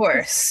know, of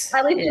course,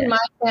 at least in my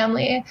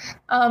family,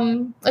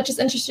 which is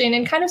interesting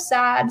and kind of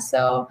sad.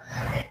 So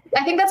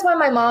I think that's why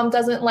my mom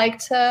doesn't like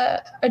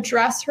to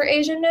address her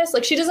Asianness.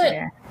 Like she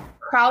doesn't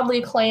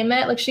proudly claim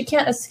it. Like she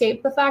can't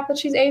escape the fact that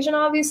she's Asian,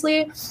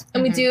 obviously.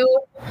 And we do,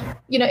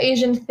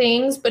 Asian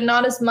things, but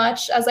not as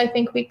much as I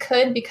think we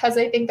could, because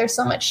I think there's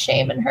so much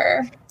shame in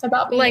her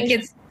about being like Asian.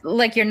 It's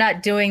like you're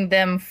not doing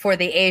them for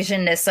the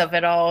Asianness of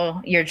it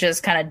all. You're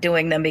just kind of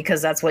doing them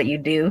because that's what you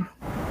do.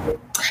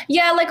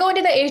 Yeah, like going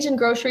to the Asian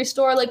grocery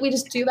store. Like we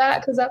just do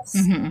that because that's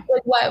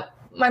like what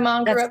my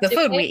mom grew up doing. That's the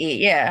food we eat.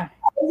 Yeah,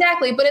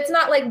 exactly. But it's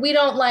not like we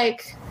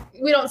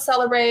don't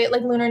celebrate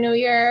like Lunar New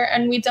Year,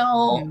 and we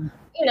don't,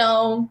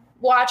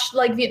 watch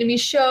like Vietnamese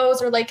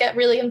shows or like get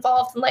really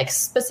involved in like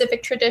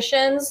specific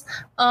traditions.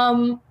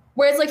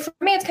 Whereas like for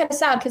me, it's kind of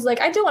sad because like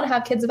I do want to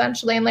have kids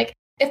eventually, and like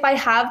if I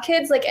have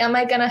kids, like am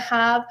I gonna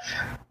have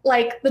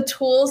like the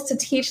tools to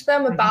teach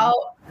them about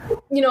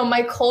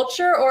my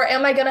culture, or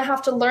am I gonna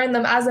have to learn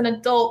them as an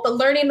adult? But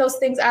learning those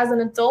things as an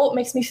adult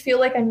makes me feel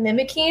like I'm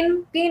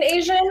mimicking being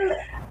Asian.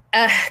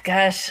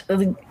 Gosh,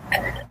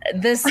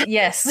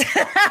 Yes.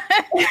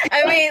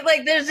 I mean,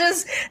 like, there's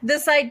just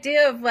this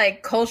idea of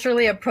like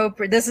culturally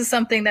appropriate. This is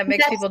something that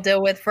mixed people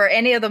deal with. For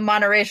any of the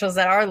monoracials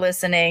that are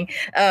listening,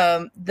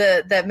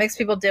 that mixed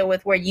people deal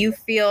with, where you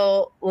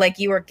feel like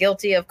you are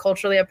guilty of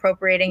culturally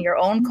appropriating your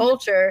own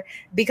culture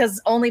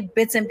because only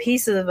bits and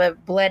pieces of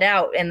it bled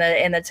out in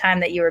the time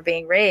that you were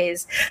being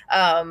raised.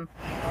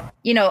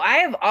 You know, I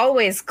have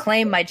always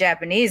claimed my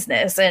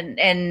Japaneseness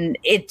and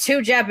it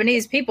to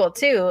Japanese people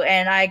too.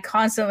 And I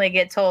constantly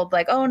get told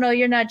like, oh no,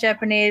 you're not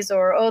Japanese,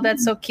 or oh,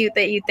 that's so cute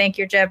that you think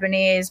you're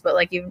Japanese, but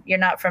like you're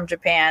not from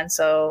Japan,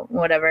 so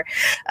whatever.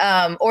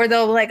 Or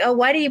they'll like, oh,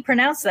 why do you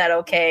pronounce that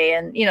okay?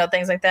 And you know,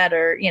 things like that.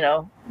 Or, you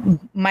know,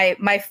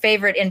 my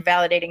favorite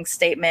invalidating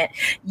statement,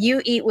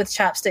 you eat with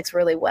chopsticks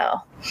really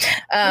well.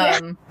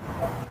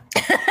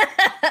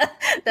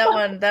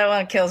 That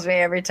one kills me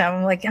every time.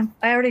 I'm like,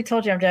 I already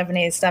told you I'm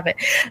Japanese. Stop it.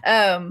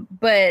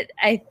 But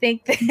I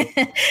think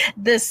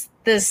that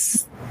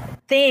this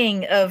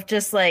thing of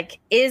just like,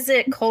 is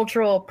it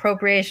cultural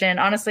appropriation?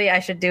 Honestly, I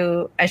should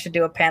do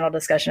a panel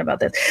discussion about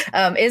this.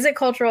 Is it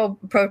cultural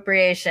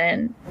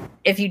appropriation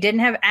if you didn't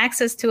have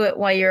access to it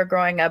while you were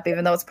growing up,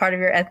 even though it's part of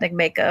your ethnic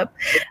makeup,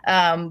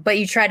 but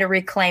you try to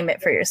reclaim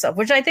it for yourself,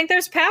 which I think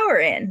there's power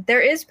in.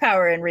 There is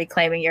power in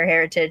reclaiming your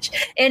heritage.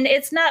 And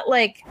it's not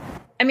like,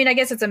 I mean, I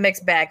guess it's a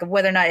mixed bag of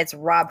whether or not it's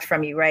robbed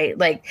from you, right?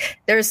 Like,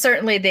 there's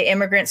certainly the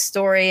immigrant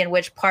story in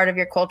which part of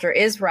your culture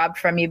is robbed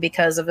from you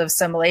because of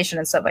assimilation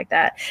and stuff like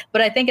that. But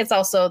I think it's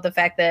also the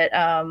fact that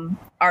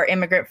our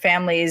immigrant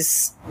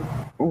families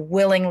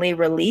willingly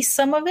release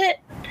some of it.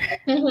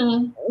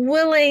 Mm-hmm.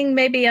 Willing,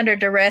 maybe under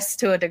duress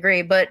to a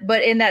degree, but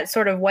in that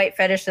sort of white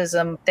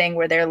fetishism thing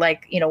where they're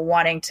like, you know,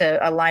 wanting to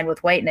align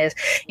with whiteness,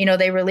 you know,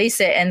 they release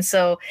it. And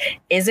so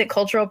is it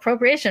cultural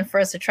appropriation for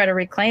us to try to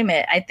reclaim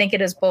it? I think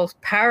it is both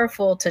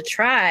powerful to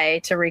try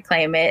to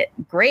reclaim it.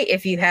 Great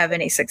if you have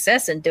any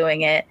success in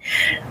doing it.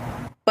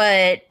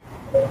 But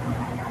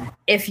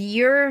if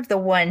you're the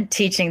one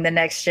teaching the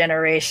next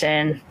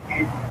generation,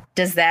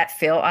 does that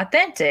feel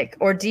authentic?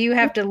 Or do you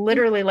have to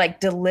literally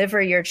like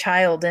deliver your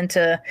child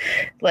into,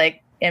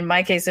 like, in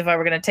my case, if I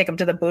were going to take them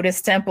to the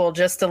Buddhist temple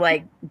just to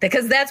like,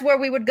 because that's where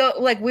we would go.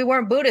 Like, we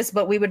weren't Buddhist,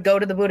 but we would go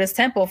to the Buddhist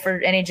temple for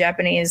any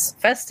Japanese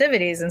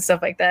festivities and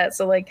stuff like that.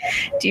 So like,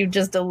 do you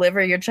just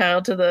deliver your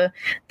child to the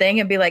thing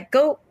and be like,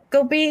 go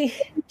be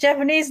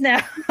Japanese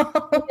now?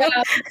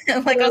 Yeah.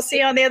 Like, I'll see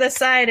you on the other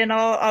side and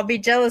I'll be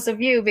jealous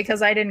of you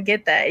because I didn't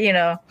get that, you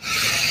know.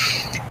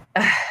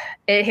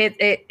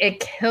 It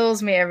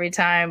kills me every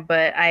time,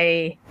 but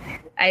I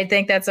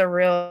think that's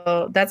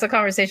a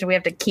conversation we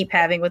have to keep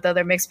having with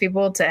other mixed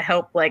people to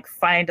help like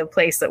find a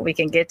place that we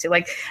can get to.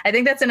 Like, I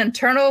think that's an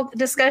internal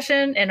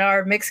discussion in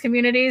our mixed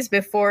communities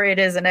before it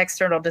is an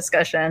external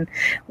discussion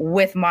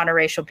with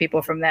monoracial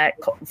people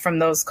from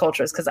those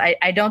cultures. Cause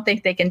I don't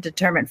think they can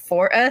determine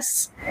for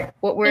us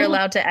what we're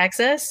allowed to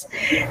access.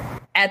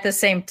 At the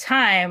same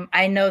time,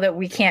 I know that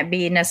we can't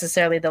be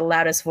necessarily the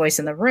loudest voice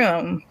in the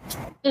room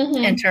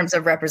in terms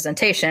of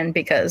representation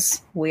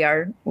because we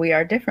are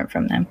different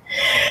from them.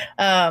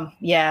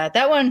 Yeah,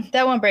 that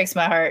one breaks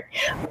my heart.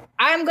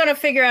 I'm going to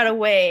figure out a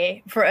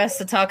way for us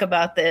to talk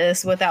about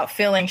this without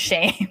feeling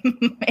shame.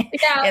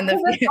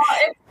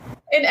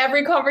 In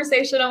every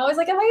conversation, I'm always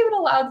like, am I even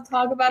allowed to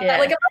talk about that?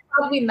 Like, am I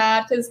allowed to be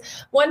mad? Because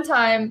one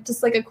time,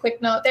 just like a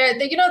quick note,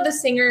 you know the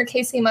singer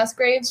Casey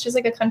Musgraves? She's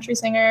like a country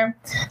singer.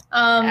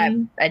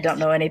 I don't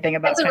know anything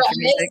about country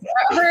music.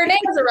 Her name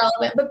is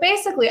irrelevant, but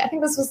basically, I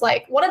think this was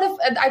like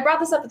I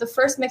brought this up at the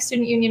first mixed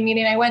student union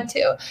meeting I went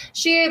to.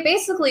 She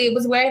basically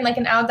was wearing like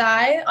an ao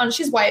dai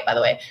she's white, by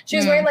the way. She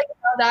was wearing like an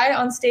ao dai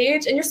on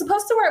stage, and you're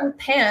supposed to wear it with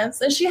pants,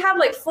 and she had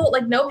like full,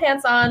 like no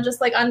pants on, just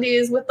like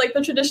undies with like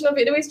the traditional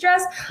Vietnamese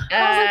dress.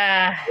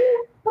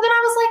 But then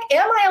I was like,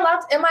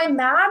 am I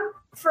mad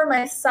for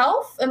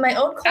myself and my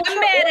own culture? I'm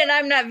mad and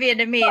I'm not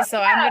Vietnamese, so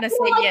I'm going to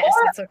say yes,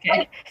 it's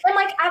okay. Am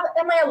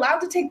I allowed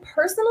to take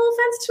personal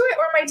offense to it,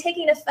 or am I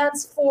taking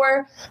offense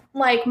for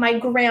like my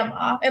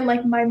grandma and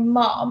like my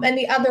mom and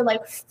the other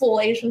like full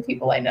Asian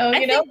people I know?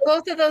 I think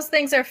both of those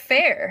things are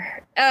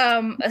fair.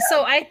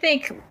 So I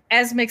think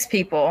as mixed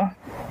people,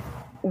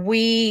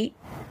 we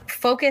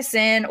focus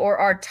in or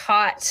are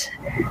taught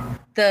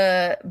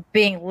the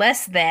being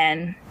less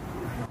than,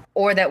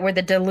 or that we're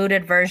the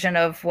diluted version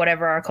of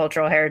whatever our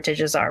cultural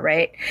heritages are,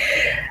 right?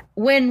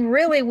 When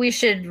really we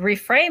should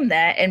reframe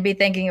that and be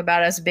thinking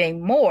about us being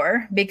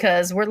more,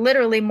 because we're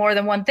literally more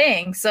than one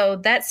thing. So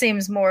that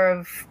seems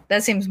more,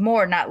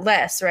 not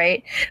less,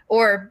 right?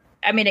 Or,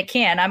 I mean, it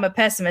can. I'm a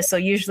pessimist, so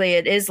usually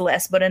it is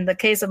less. But in the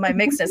case of my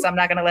mixedness, I'm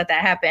not going to let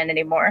that happen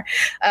anymore.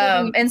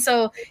 And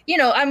so, you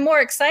know, I'm more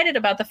excited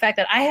about the fact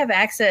that I have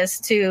access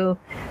to,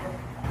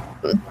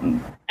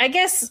 I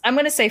guess I'm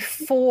going to say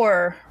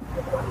 4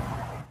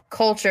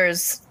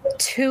 cultures,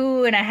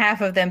 2.5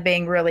 of them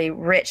being really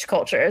rich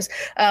cultures.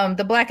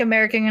 The Black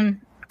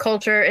American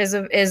culture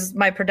is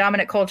my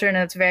predominant culture, and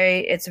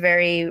it's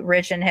very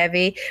rich and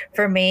heavy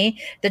for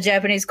me. The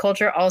Japanese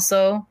culture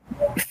also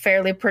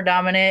fairly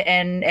predominant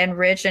and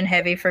rich and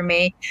heavy for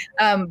me.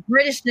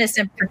 Britishness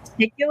in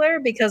particular,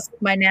 because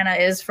my Nana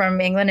is from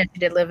England and she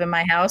did live in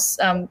my house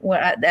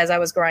as I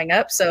was growing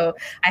up, so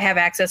I have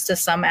access to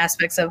some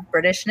aspects of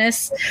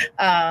Britishness.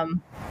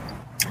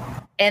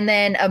 And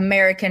then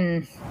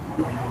American,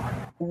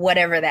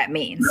 whatever that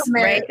means,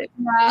 right?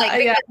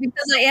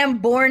 Because I am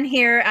born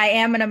here, I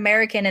am an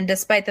American, and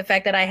despite the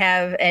fact that I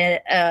have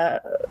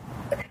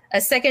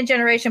a second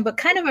generation, but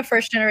kind of a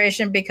first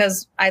generation,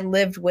 because I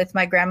lived with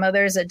my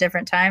grandmothers at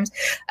different times,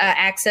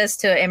 access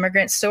to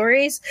immigrant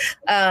stories.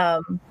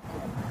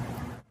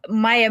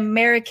 My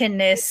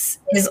Americanness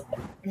is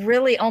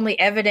really only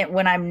evident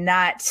when I'm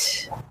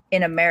not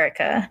in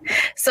America.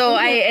 So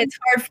it's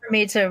hard for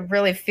me to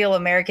really feel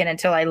American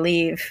until I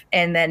leave.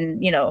 And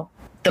then,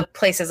 the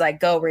places I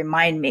go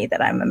remind me that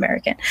I'm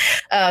American.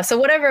 So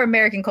whatever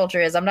American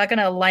culture is, I'm not going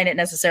to align it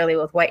necessarily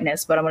with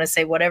whiteness, but I'm going to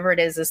say whatever it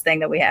is, this thing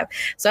that we have.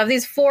 So I have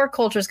these 4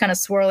 cultures kind of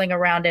swirling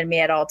around in me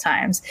at all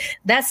times.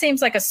 That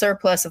seems like a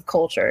surplus of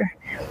culture.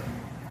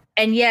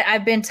 And yet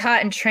I've been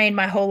taught and trained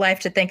my whole life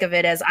to think of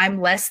it as I'm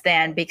less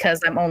than because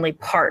I'm only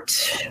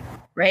part,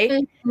 right?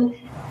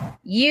 Mm-hmm.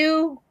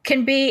 You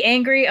can be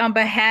angry on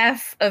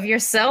behalf of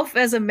yourself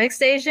as a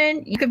mixed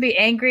Asian. You could be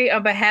angry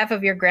on behalf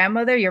of your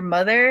grandmother, your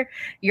mother,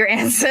 your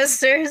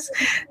ancestors.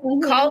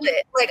 Mm-hmm. Call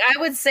it. Like, I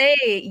would say,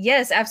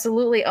 yes,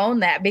 absolutely own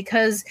that,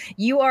 because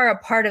you are a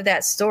part of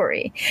that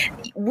story.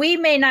 We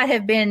may not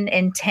have been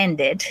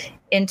intended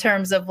in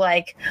terms of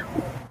like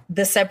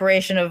the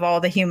separation of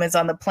all the humans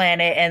on the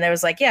planet. And there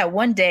was like, yeah,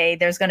 one day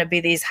there's going to be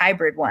these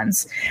hybrid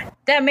ones.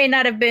 That may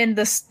not have been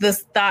the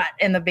thought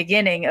in the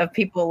beginning of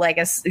people like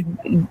us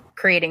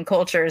creating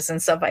cultures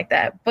and stuff like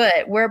that.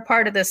 But we're a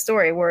part of this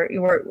story.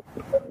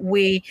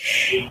 We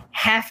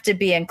have to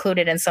be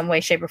included in some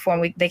way, shape, or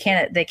form. They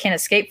can't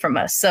escape from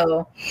us.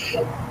 So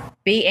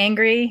be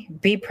angry,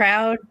 be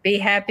proud, be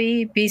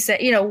happy, be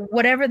sad,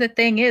 whatever the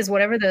thing is,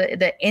 whatever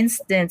the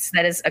instance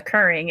that is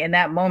occurring in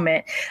that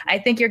moment, I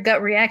think your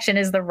gut reaction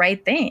is the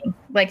right thing.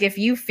 Like, if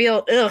you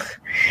feel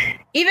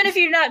even if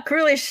you're not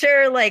really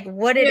sure like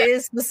what it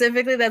is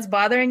specifically that's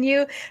bothering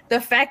you, the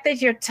fact that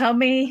your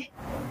tummy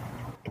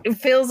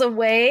feels a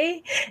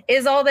way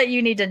is all that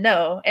you need to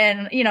know.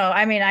 And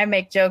I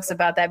make jokes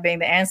about that being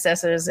the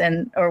ancestors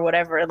or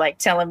whatever, like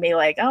telling me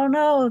like, oh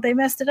no, they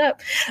messed it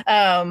up.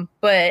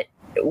 But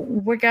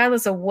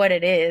regardless of what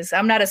it is,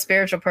 I'm not a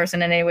spiritual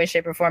person in any way,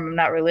 shape, or form. I'm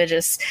not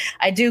religious.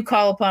 I do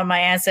call upon my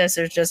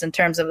ancestors just in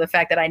terms of the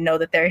fact that I know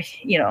that they're,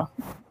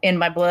 in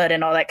my blood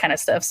and all that kind of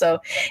stuff. So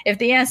if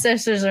the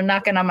ancestors are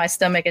knocking on my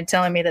stomach and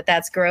telling me that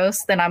that's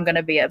gross, then I'm going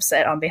to be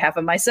upset on behalf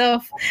of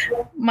myself,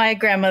 my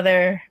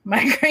grandmother,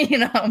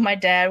 my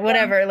dad,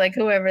 whatever, like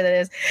whoever that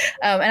is.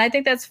 And I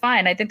think that's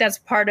fine. I think that's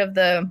part of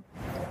the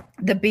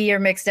be your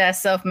mixed ass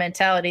self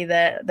mentality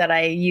that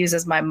I use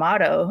as my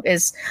motto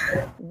is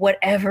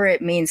whatever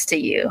it means to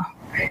you,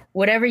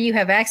 whatever you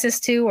have access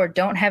to or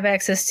don't have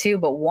access to,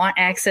 but want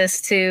access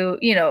to,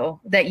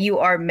 that you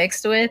are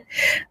mixed with,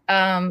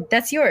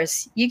 that's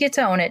yours. You get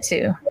to own it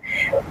too.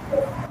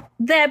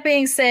 That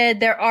being said,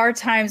 there are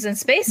times and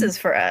spaces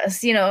for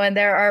us, and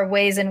there are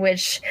ways in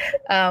which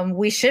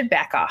we should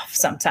back off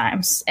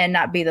sometimes and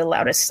not be the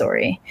loudest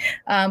story.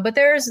 But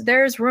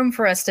there's room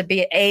for us to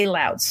be a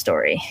loud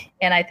story.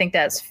 And I think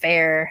that's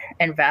fair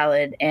and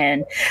valid.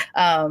 And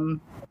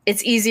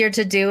it's easier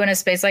to do in a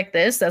space like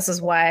this. This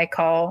is why I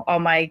call all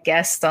my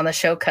guests on the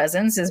show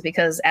cousins, is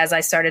because as I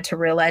started to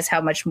realize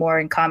how much more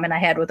in common I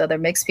had with other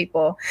mixed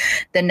people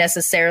than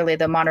necessarily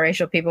the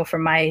monoracial people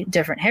from my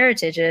different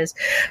heritages,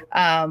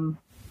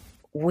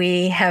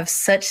 we have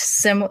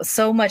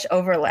so much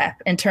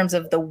overlap in terms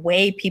of the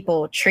way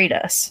people treat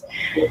us.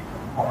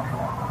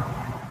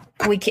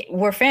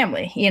 We're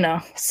family,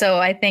 So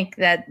I think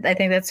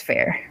that's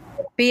fair.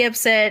 Be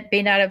upset,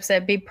 be not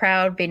upset, be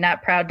proud, be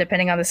not proud,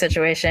 depending on the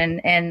situation.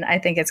 And I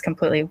think it's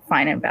completely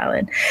fine and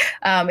valid.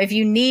 If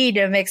you need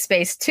a mixed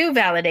space to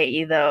validate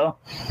you, though,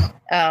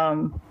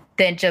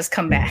 then just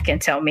come back and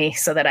tell me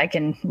so that I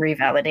can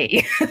revalidate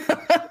you.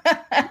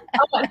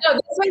 Oh, no,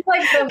 this was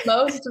like the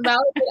most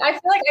validated. I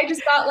feel like I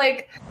just got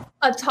like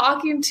a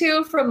talking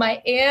to from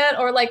my aunt,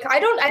 or like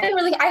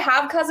I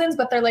have cousins,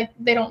 but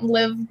they don't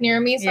live near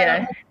me.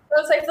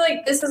 So I feel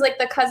like this is like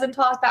the cousin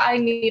talk that I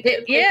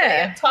needed.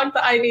 Yeah. Talk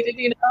that I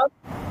needed,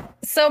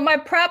 So my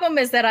problem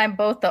is that I'm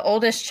both the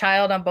oldest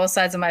child on both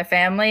sides of my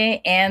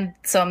family, and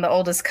so I'm the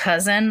oldest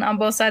cousin on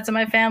both sides of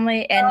my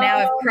family. And now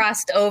I've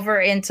crossed over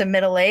into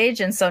middle age,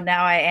 and so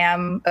now I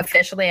am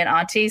officially an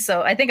auntie.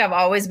 So I think I've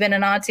always been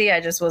an auntie. I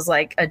just was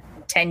like a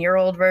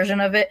 10-year-old version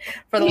of it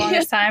for the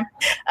longest time.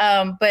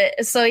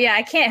 But so, yeah,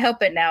 I can't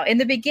help it now. In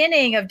the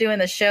beginning of doing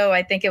the show,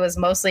 I think it was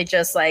mostly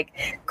just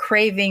like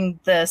craving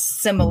the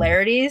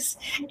similarities.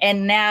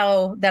 And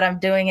now that I'm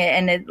doing it,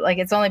 and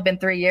it's only been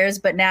 3 years,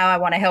 but now I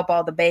want to help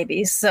all the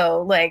babies.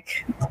 So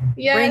like,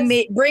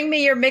 bring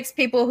me your mixed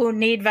people who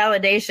need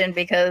validation,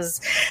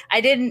 because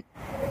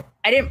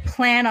I didn't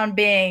plan on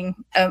being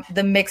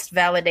the mixed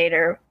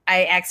validator.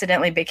 I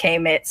accidentally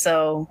became it.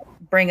 So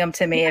bring them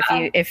to me.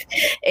 If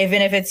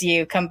even if it's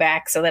you, come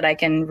back so that I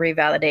can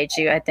revalidate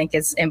you. I think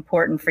it's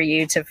important for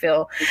you to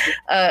feel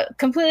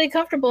completely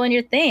comfortable in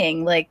your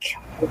thing. Like,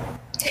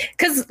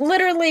 because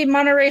literally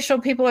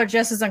monoracial people are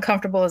just as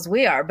uncomfortable as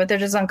we are, but they're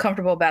just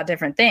uncomfortable about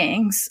different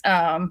things.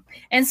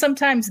 And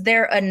sometimes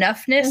their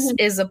enoughness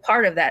is a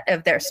part of that,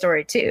 of their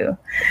story too.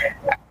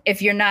 If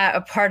you're not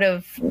a part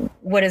of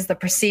what is the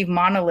perceived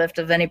monolith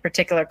of any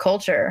particular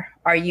culture,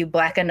 are you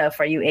Black enough?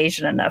 Are you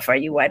Asian enough? Are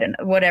you white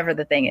enough? Whatever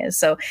the thing is.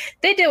 So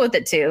they deal with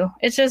it too.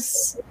 It's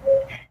just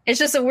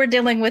that we're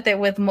dealing with it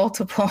with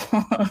multiple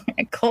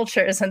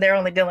cultures, and they're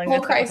only dealing with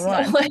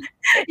one.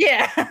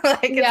 Yeah,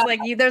 it's like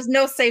there's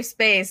no safe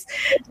space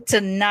to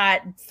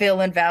not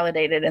feel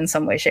invalidated in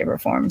some way, shape, or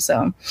form.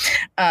 So,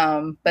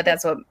 but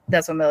that's what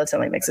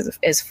Militantly Mixed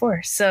is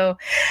for. So,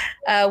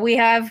 we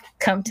have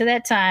come to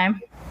that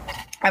time.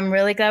 I'm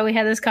really glad we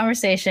had this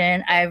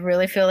conversation. I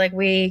really feel like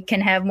we can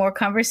have more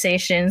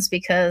conversations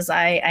because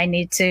I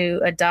need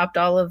to adopt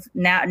all of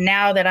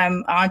now that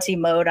I'm auntie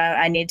mode.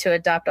 I need to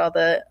adopt all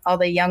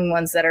the young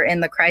ones that are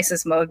in the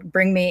crisis mode.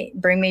 Bring me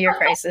your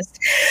crisis.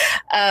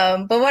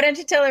 But why don't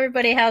you tell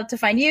everybody how to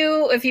find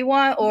you if you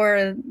want,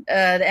 or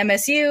the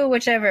MSU,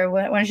 whichever.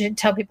 Why don't you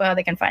tell people how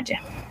they can find you?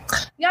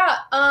 Yeah.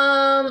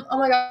 Oh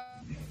my God.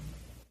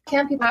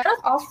 Can't be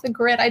off the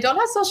grid. I don't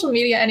have social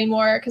media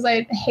anymore because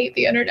I hate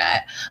the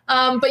internet.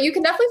 But you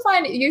can definitely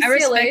find UCLA. I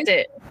respect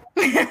it.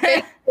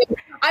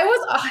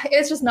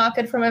 It's just not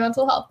good for my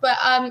mental health. But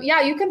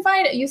yeah, you can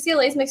find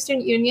UCLA's Mixed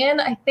Student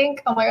Union. I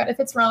think, oh my God, if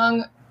it's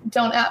wrong,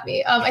 don't at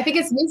me. I think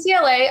it's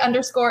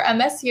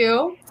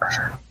UCLA_MSU.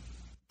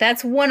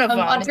 That's one of them.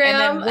 And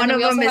then one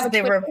of them is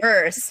the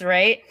reverse,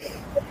 right?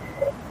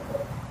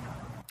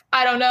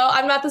 I don't know.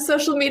 I'm not the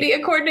social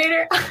media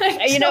coordinator.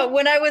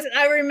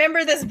 I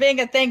remember this being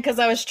a thing because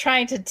I was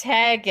trying to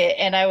tag it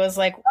and I was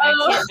like,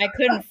 I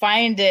couldn't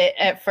find it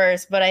at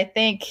first, but I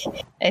think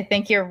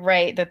you're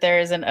right that there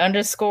is an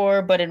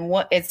underscore, but I think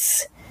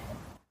it's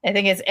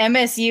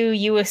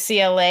MSU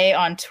UCLA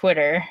on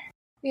Twitter.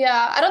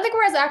 Yeah, I don't think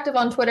we're as active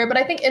on Twitter, but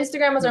I think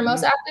Instagram is our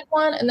most active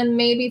one, and then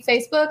maybe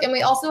Facebook. And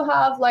we also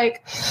have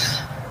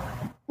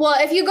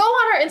if you go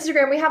on our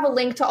Instagram, we have a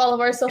link to all of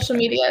our social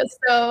medias.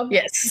 So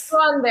yes, go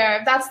on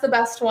there. That's the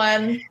best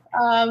one.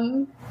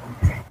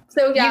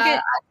 So yeah,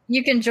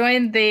 you can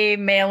join the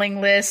mailing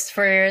list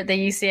for the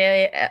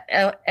UCLA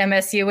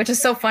MSU, which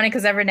is so funny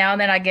because every now and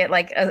then I get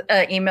like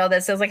a email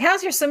that says like,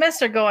 "How's your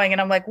semester going?"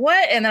 And I'm like,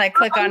 "What?" And then I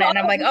click on it and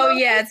I'm like, "Oh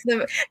yeah, it's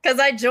because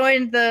I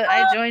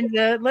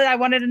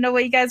wanted to know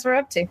what you guys were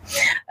up to."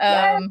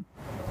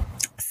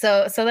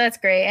 So that's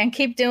great, and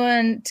keep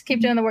doing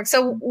the work.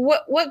 So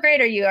what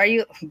grade are you?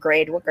 What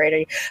grade are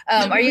you?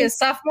 Are you a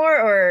sophomore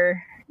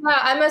or? Yeah,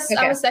 I'm a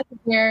second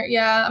year.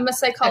 Yeah, I'm a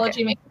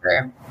psychology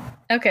major.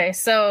 Okay,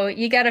 so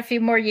you got a few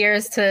more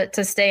years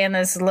to stay in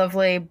this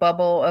lovely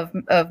bubble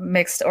of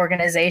mixed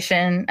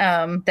organization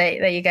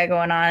that you got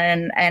going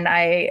on, and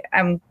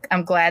I'm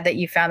glad that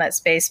you found that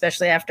space,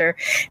 especially after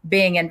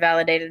being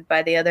invalidated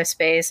by the other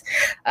space.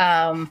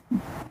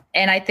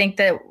 And I think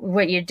that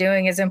what you're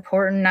doing is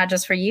important, not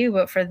just for you,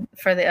 but for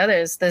the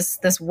others.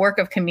 This work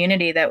of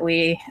community that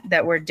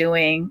we're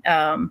doing,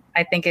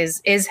 I think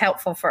is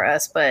helpful for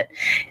us, but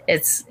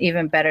it's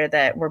even better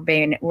that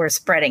we're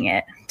spreading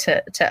it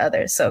to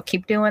others. So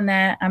keep doing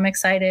that. I'm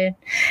excited.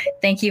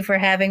 Thank you for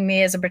having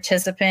me as a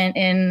participant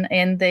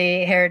in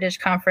the Heritage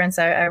Conference.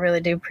 I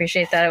really do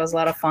appreciate that. It was a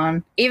lot of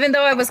fun. Even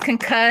though I was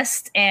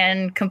concussed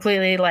and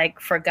completely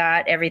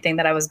forgot everything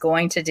that I was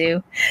going to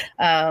do,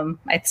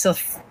 I still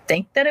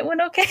think that it went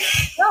okay.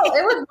 No,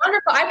 it was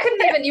wonderful. I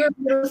couldn't even. You were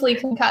beautifully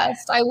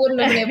concussed. I wouldn't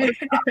have been able to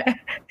stop it.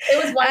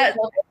 It was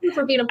wonderful. Thank you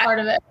for being a part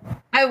of it.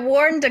 I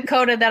warned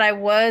Dakota that I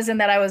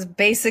was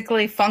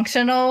basically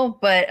functional,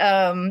 but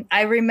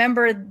I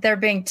remember there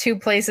being two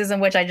places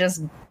in which I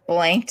just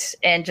blanked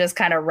and just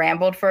kind of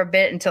rambled for a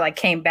bit until I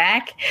came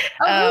back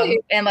and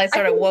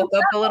sort of woke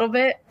up a little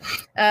bit.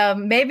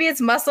 Maybe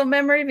it's muscle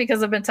memory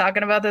because I've been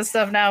talking about this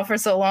stuff now for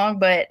so long,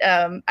 but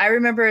I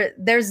remember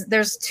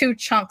there's two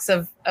chunks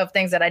of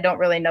things that I don't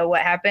really know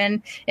what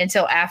happened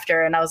until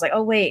after. And I was like,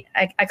 oh wait,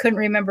 I couldn't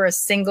remember a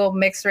single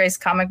mixed race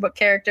comic book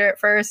character at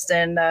first.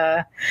 And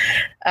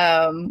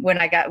when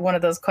I got one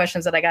of those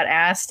questions that I got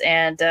asked,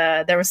 and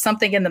there was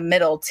something in the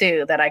middle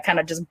too that I kind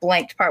of just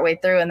blanked partway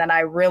through, and then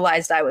I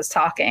realized I was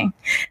talking.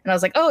 And I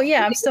was like, oh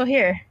yeah, I'm still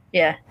here.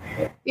 Yeah.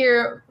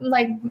 Your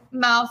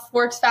mouth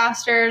works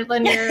faster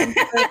than your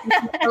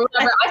or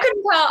whatever.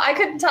 I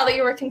couldn't tell that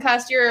you were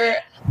concussed. You're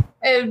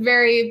a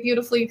very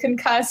beautifully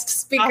concussed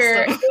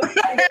speaker. Awesome.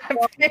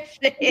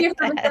 Thank you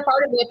for being a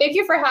part of it. Thank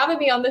you for having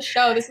me on the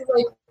show. This is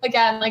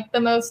the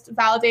most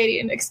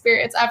validating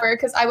experience ever,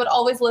 because I would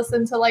always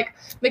listen to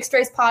mixed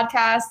race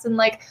podcasts and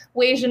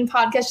Wasian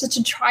podcasts just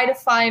to try to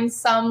find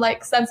some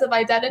sense of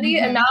identity.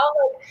 Mm-hmm. And now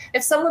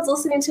if someone's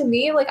listening to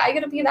me, I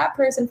get to be that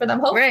person for them,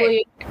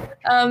 hopefully. Right.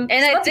 And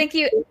I think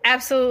you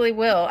absolutely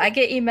will. I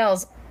get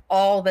emails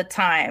all the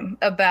time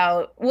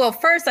about, well,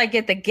 first I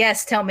get the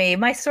guests tell me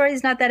my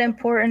story's not that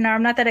important or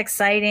I'm not that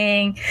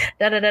exciting,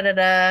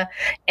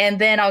 and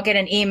then I'll get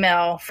an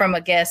email from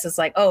a guest. It's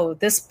like, oh,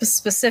 this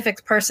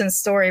specific person's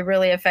story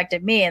really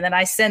affected me. And then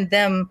I send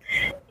them,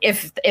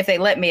 if they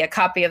let me, a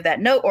copy of that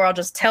note, or I'll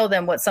just tell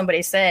them what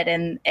somebody said.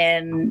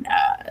 And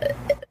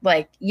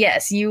like,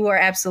 yes, you are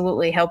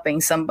absolutely helping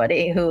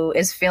somebody who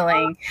is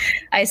feeling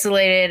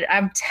isolated.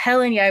 I'm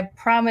telling you, I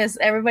promise,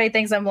 everybody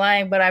thinks I'm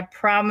lying, but I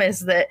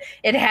promise that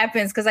it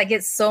happens because I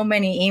get so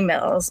many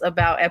emails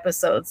about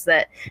episodes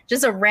that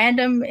just a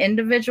random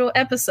individual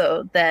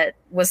episode that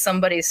was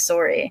somebody's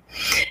story.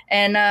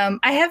 And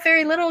I have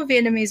very little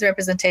Vietnamese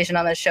representation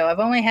on the show. I've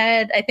only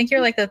had, I think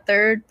you're like the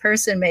third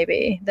person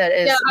maybe that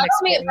is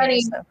mixed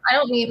Vietnamese. I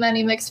don't meet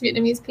many mixed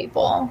Vietnamese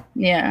people.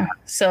 Yeah.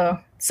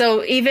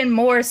 So even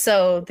more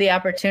so the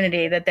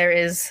opportunity that there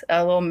is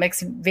a little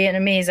mixed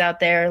Vietnamese out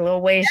there, a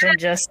little Asian,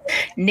 just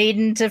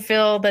needing to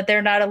feel that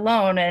they're not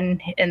alone.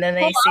 And then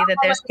they see that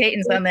there's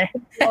Catons on there.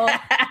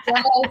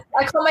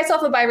 I call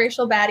myself a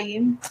biracial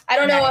baddie. I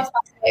don't know if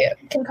I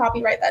can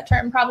copyright that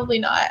term. Probably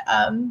not.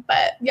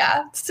 But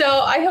yeah,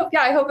 so I hope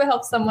it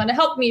helps someone. It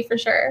helped me for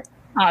sure.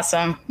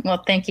 Awesome.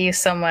 Well, thank you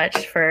so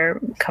much for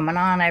coming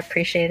on. I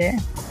appreciate it.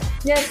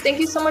 Yes.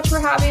 Thank you so much for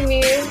having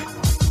me.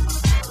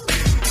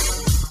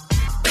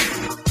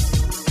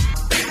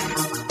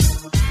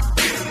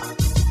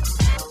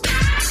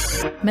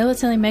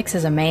 Militantly Mixed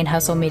is a Main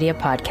Hustle Media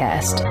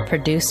podcast,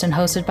 produced and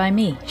hosted by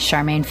me,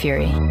 Charmaine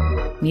Fury.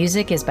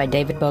 Music is by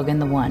David Bogan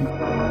the One.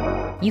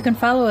 You can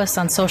follow us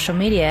on social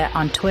media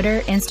on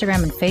Twitter,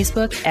 Instagram, and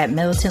Facebook at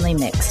Militantly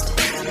Mixed.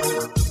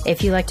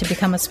 If you'd like to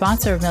become a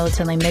sponsor of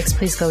Militantly Mixed,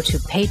 please go to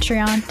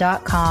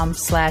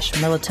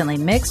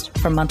patreon.com/militantlymixed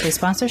for monthly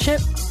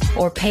sponsorship,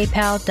 or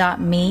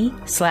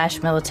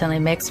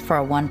paypal.me/militantlymixed for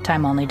a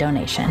one-time only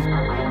donation.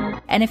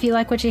 And if you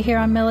like what you hear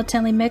on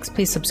Militantly Mixed,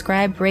 please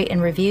subscribe, rate,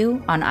 and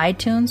review on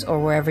iTunes or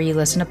wherever you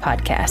listen to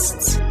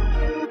podcasts.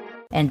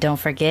 And don't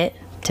forget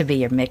to be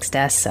your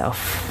mixed-ass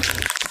self.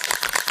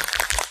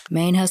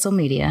 Main Hustle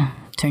Media.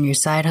 Turn your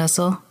side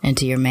hustle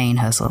into your main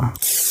hustle.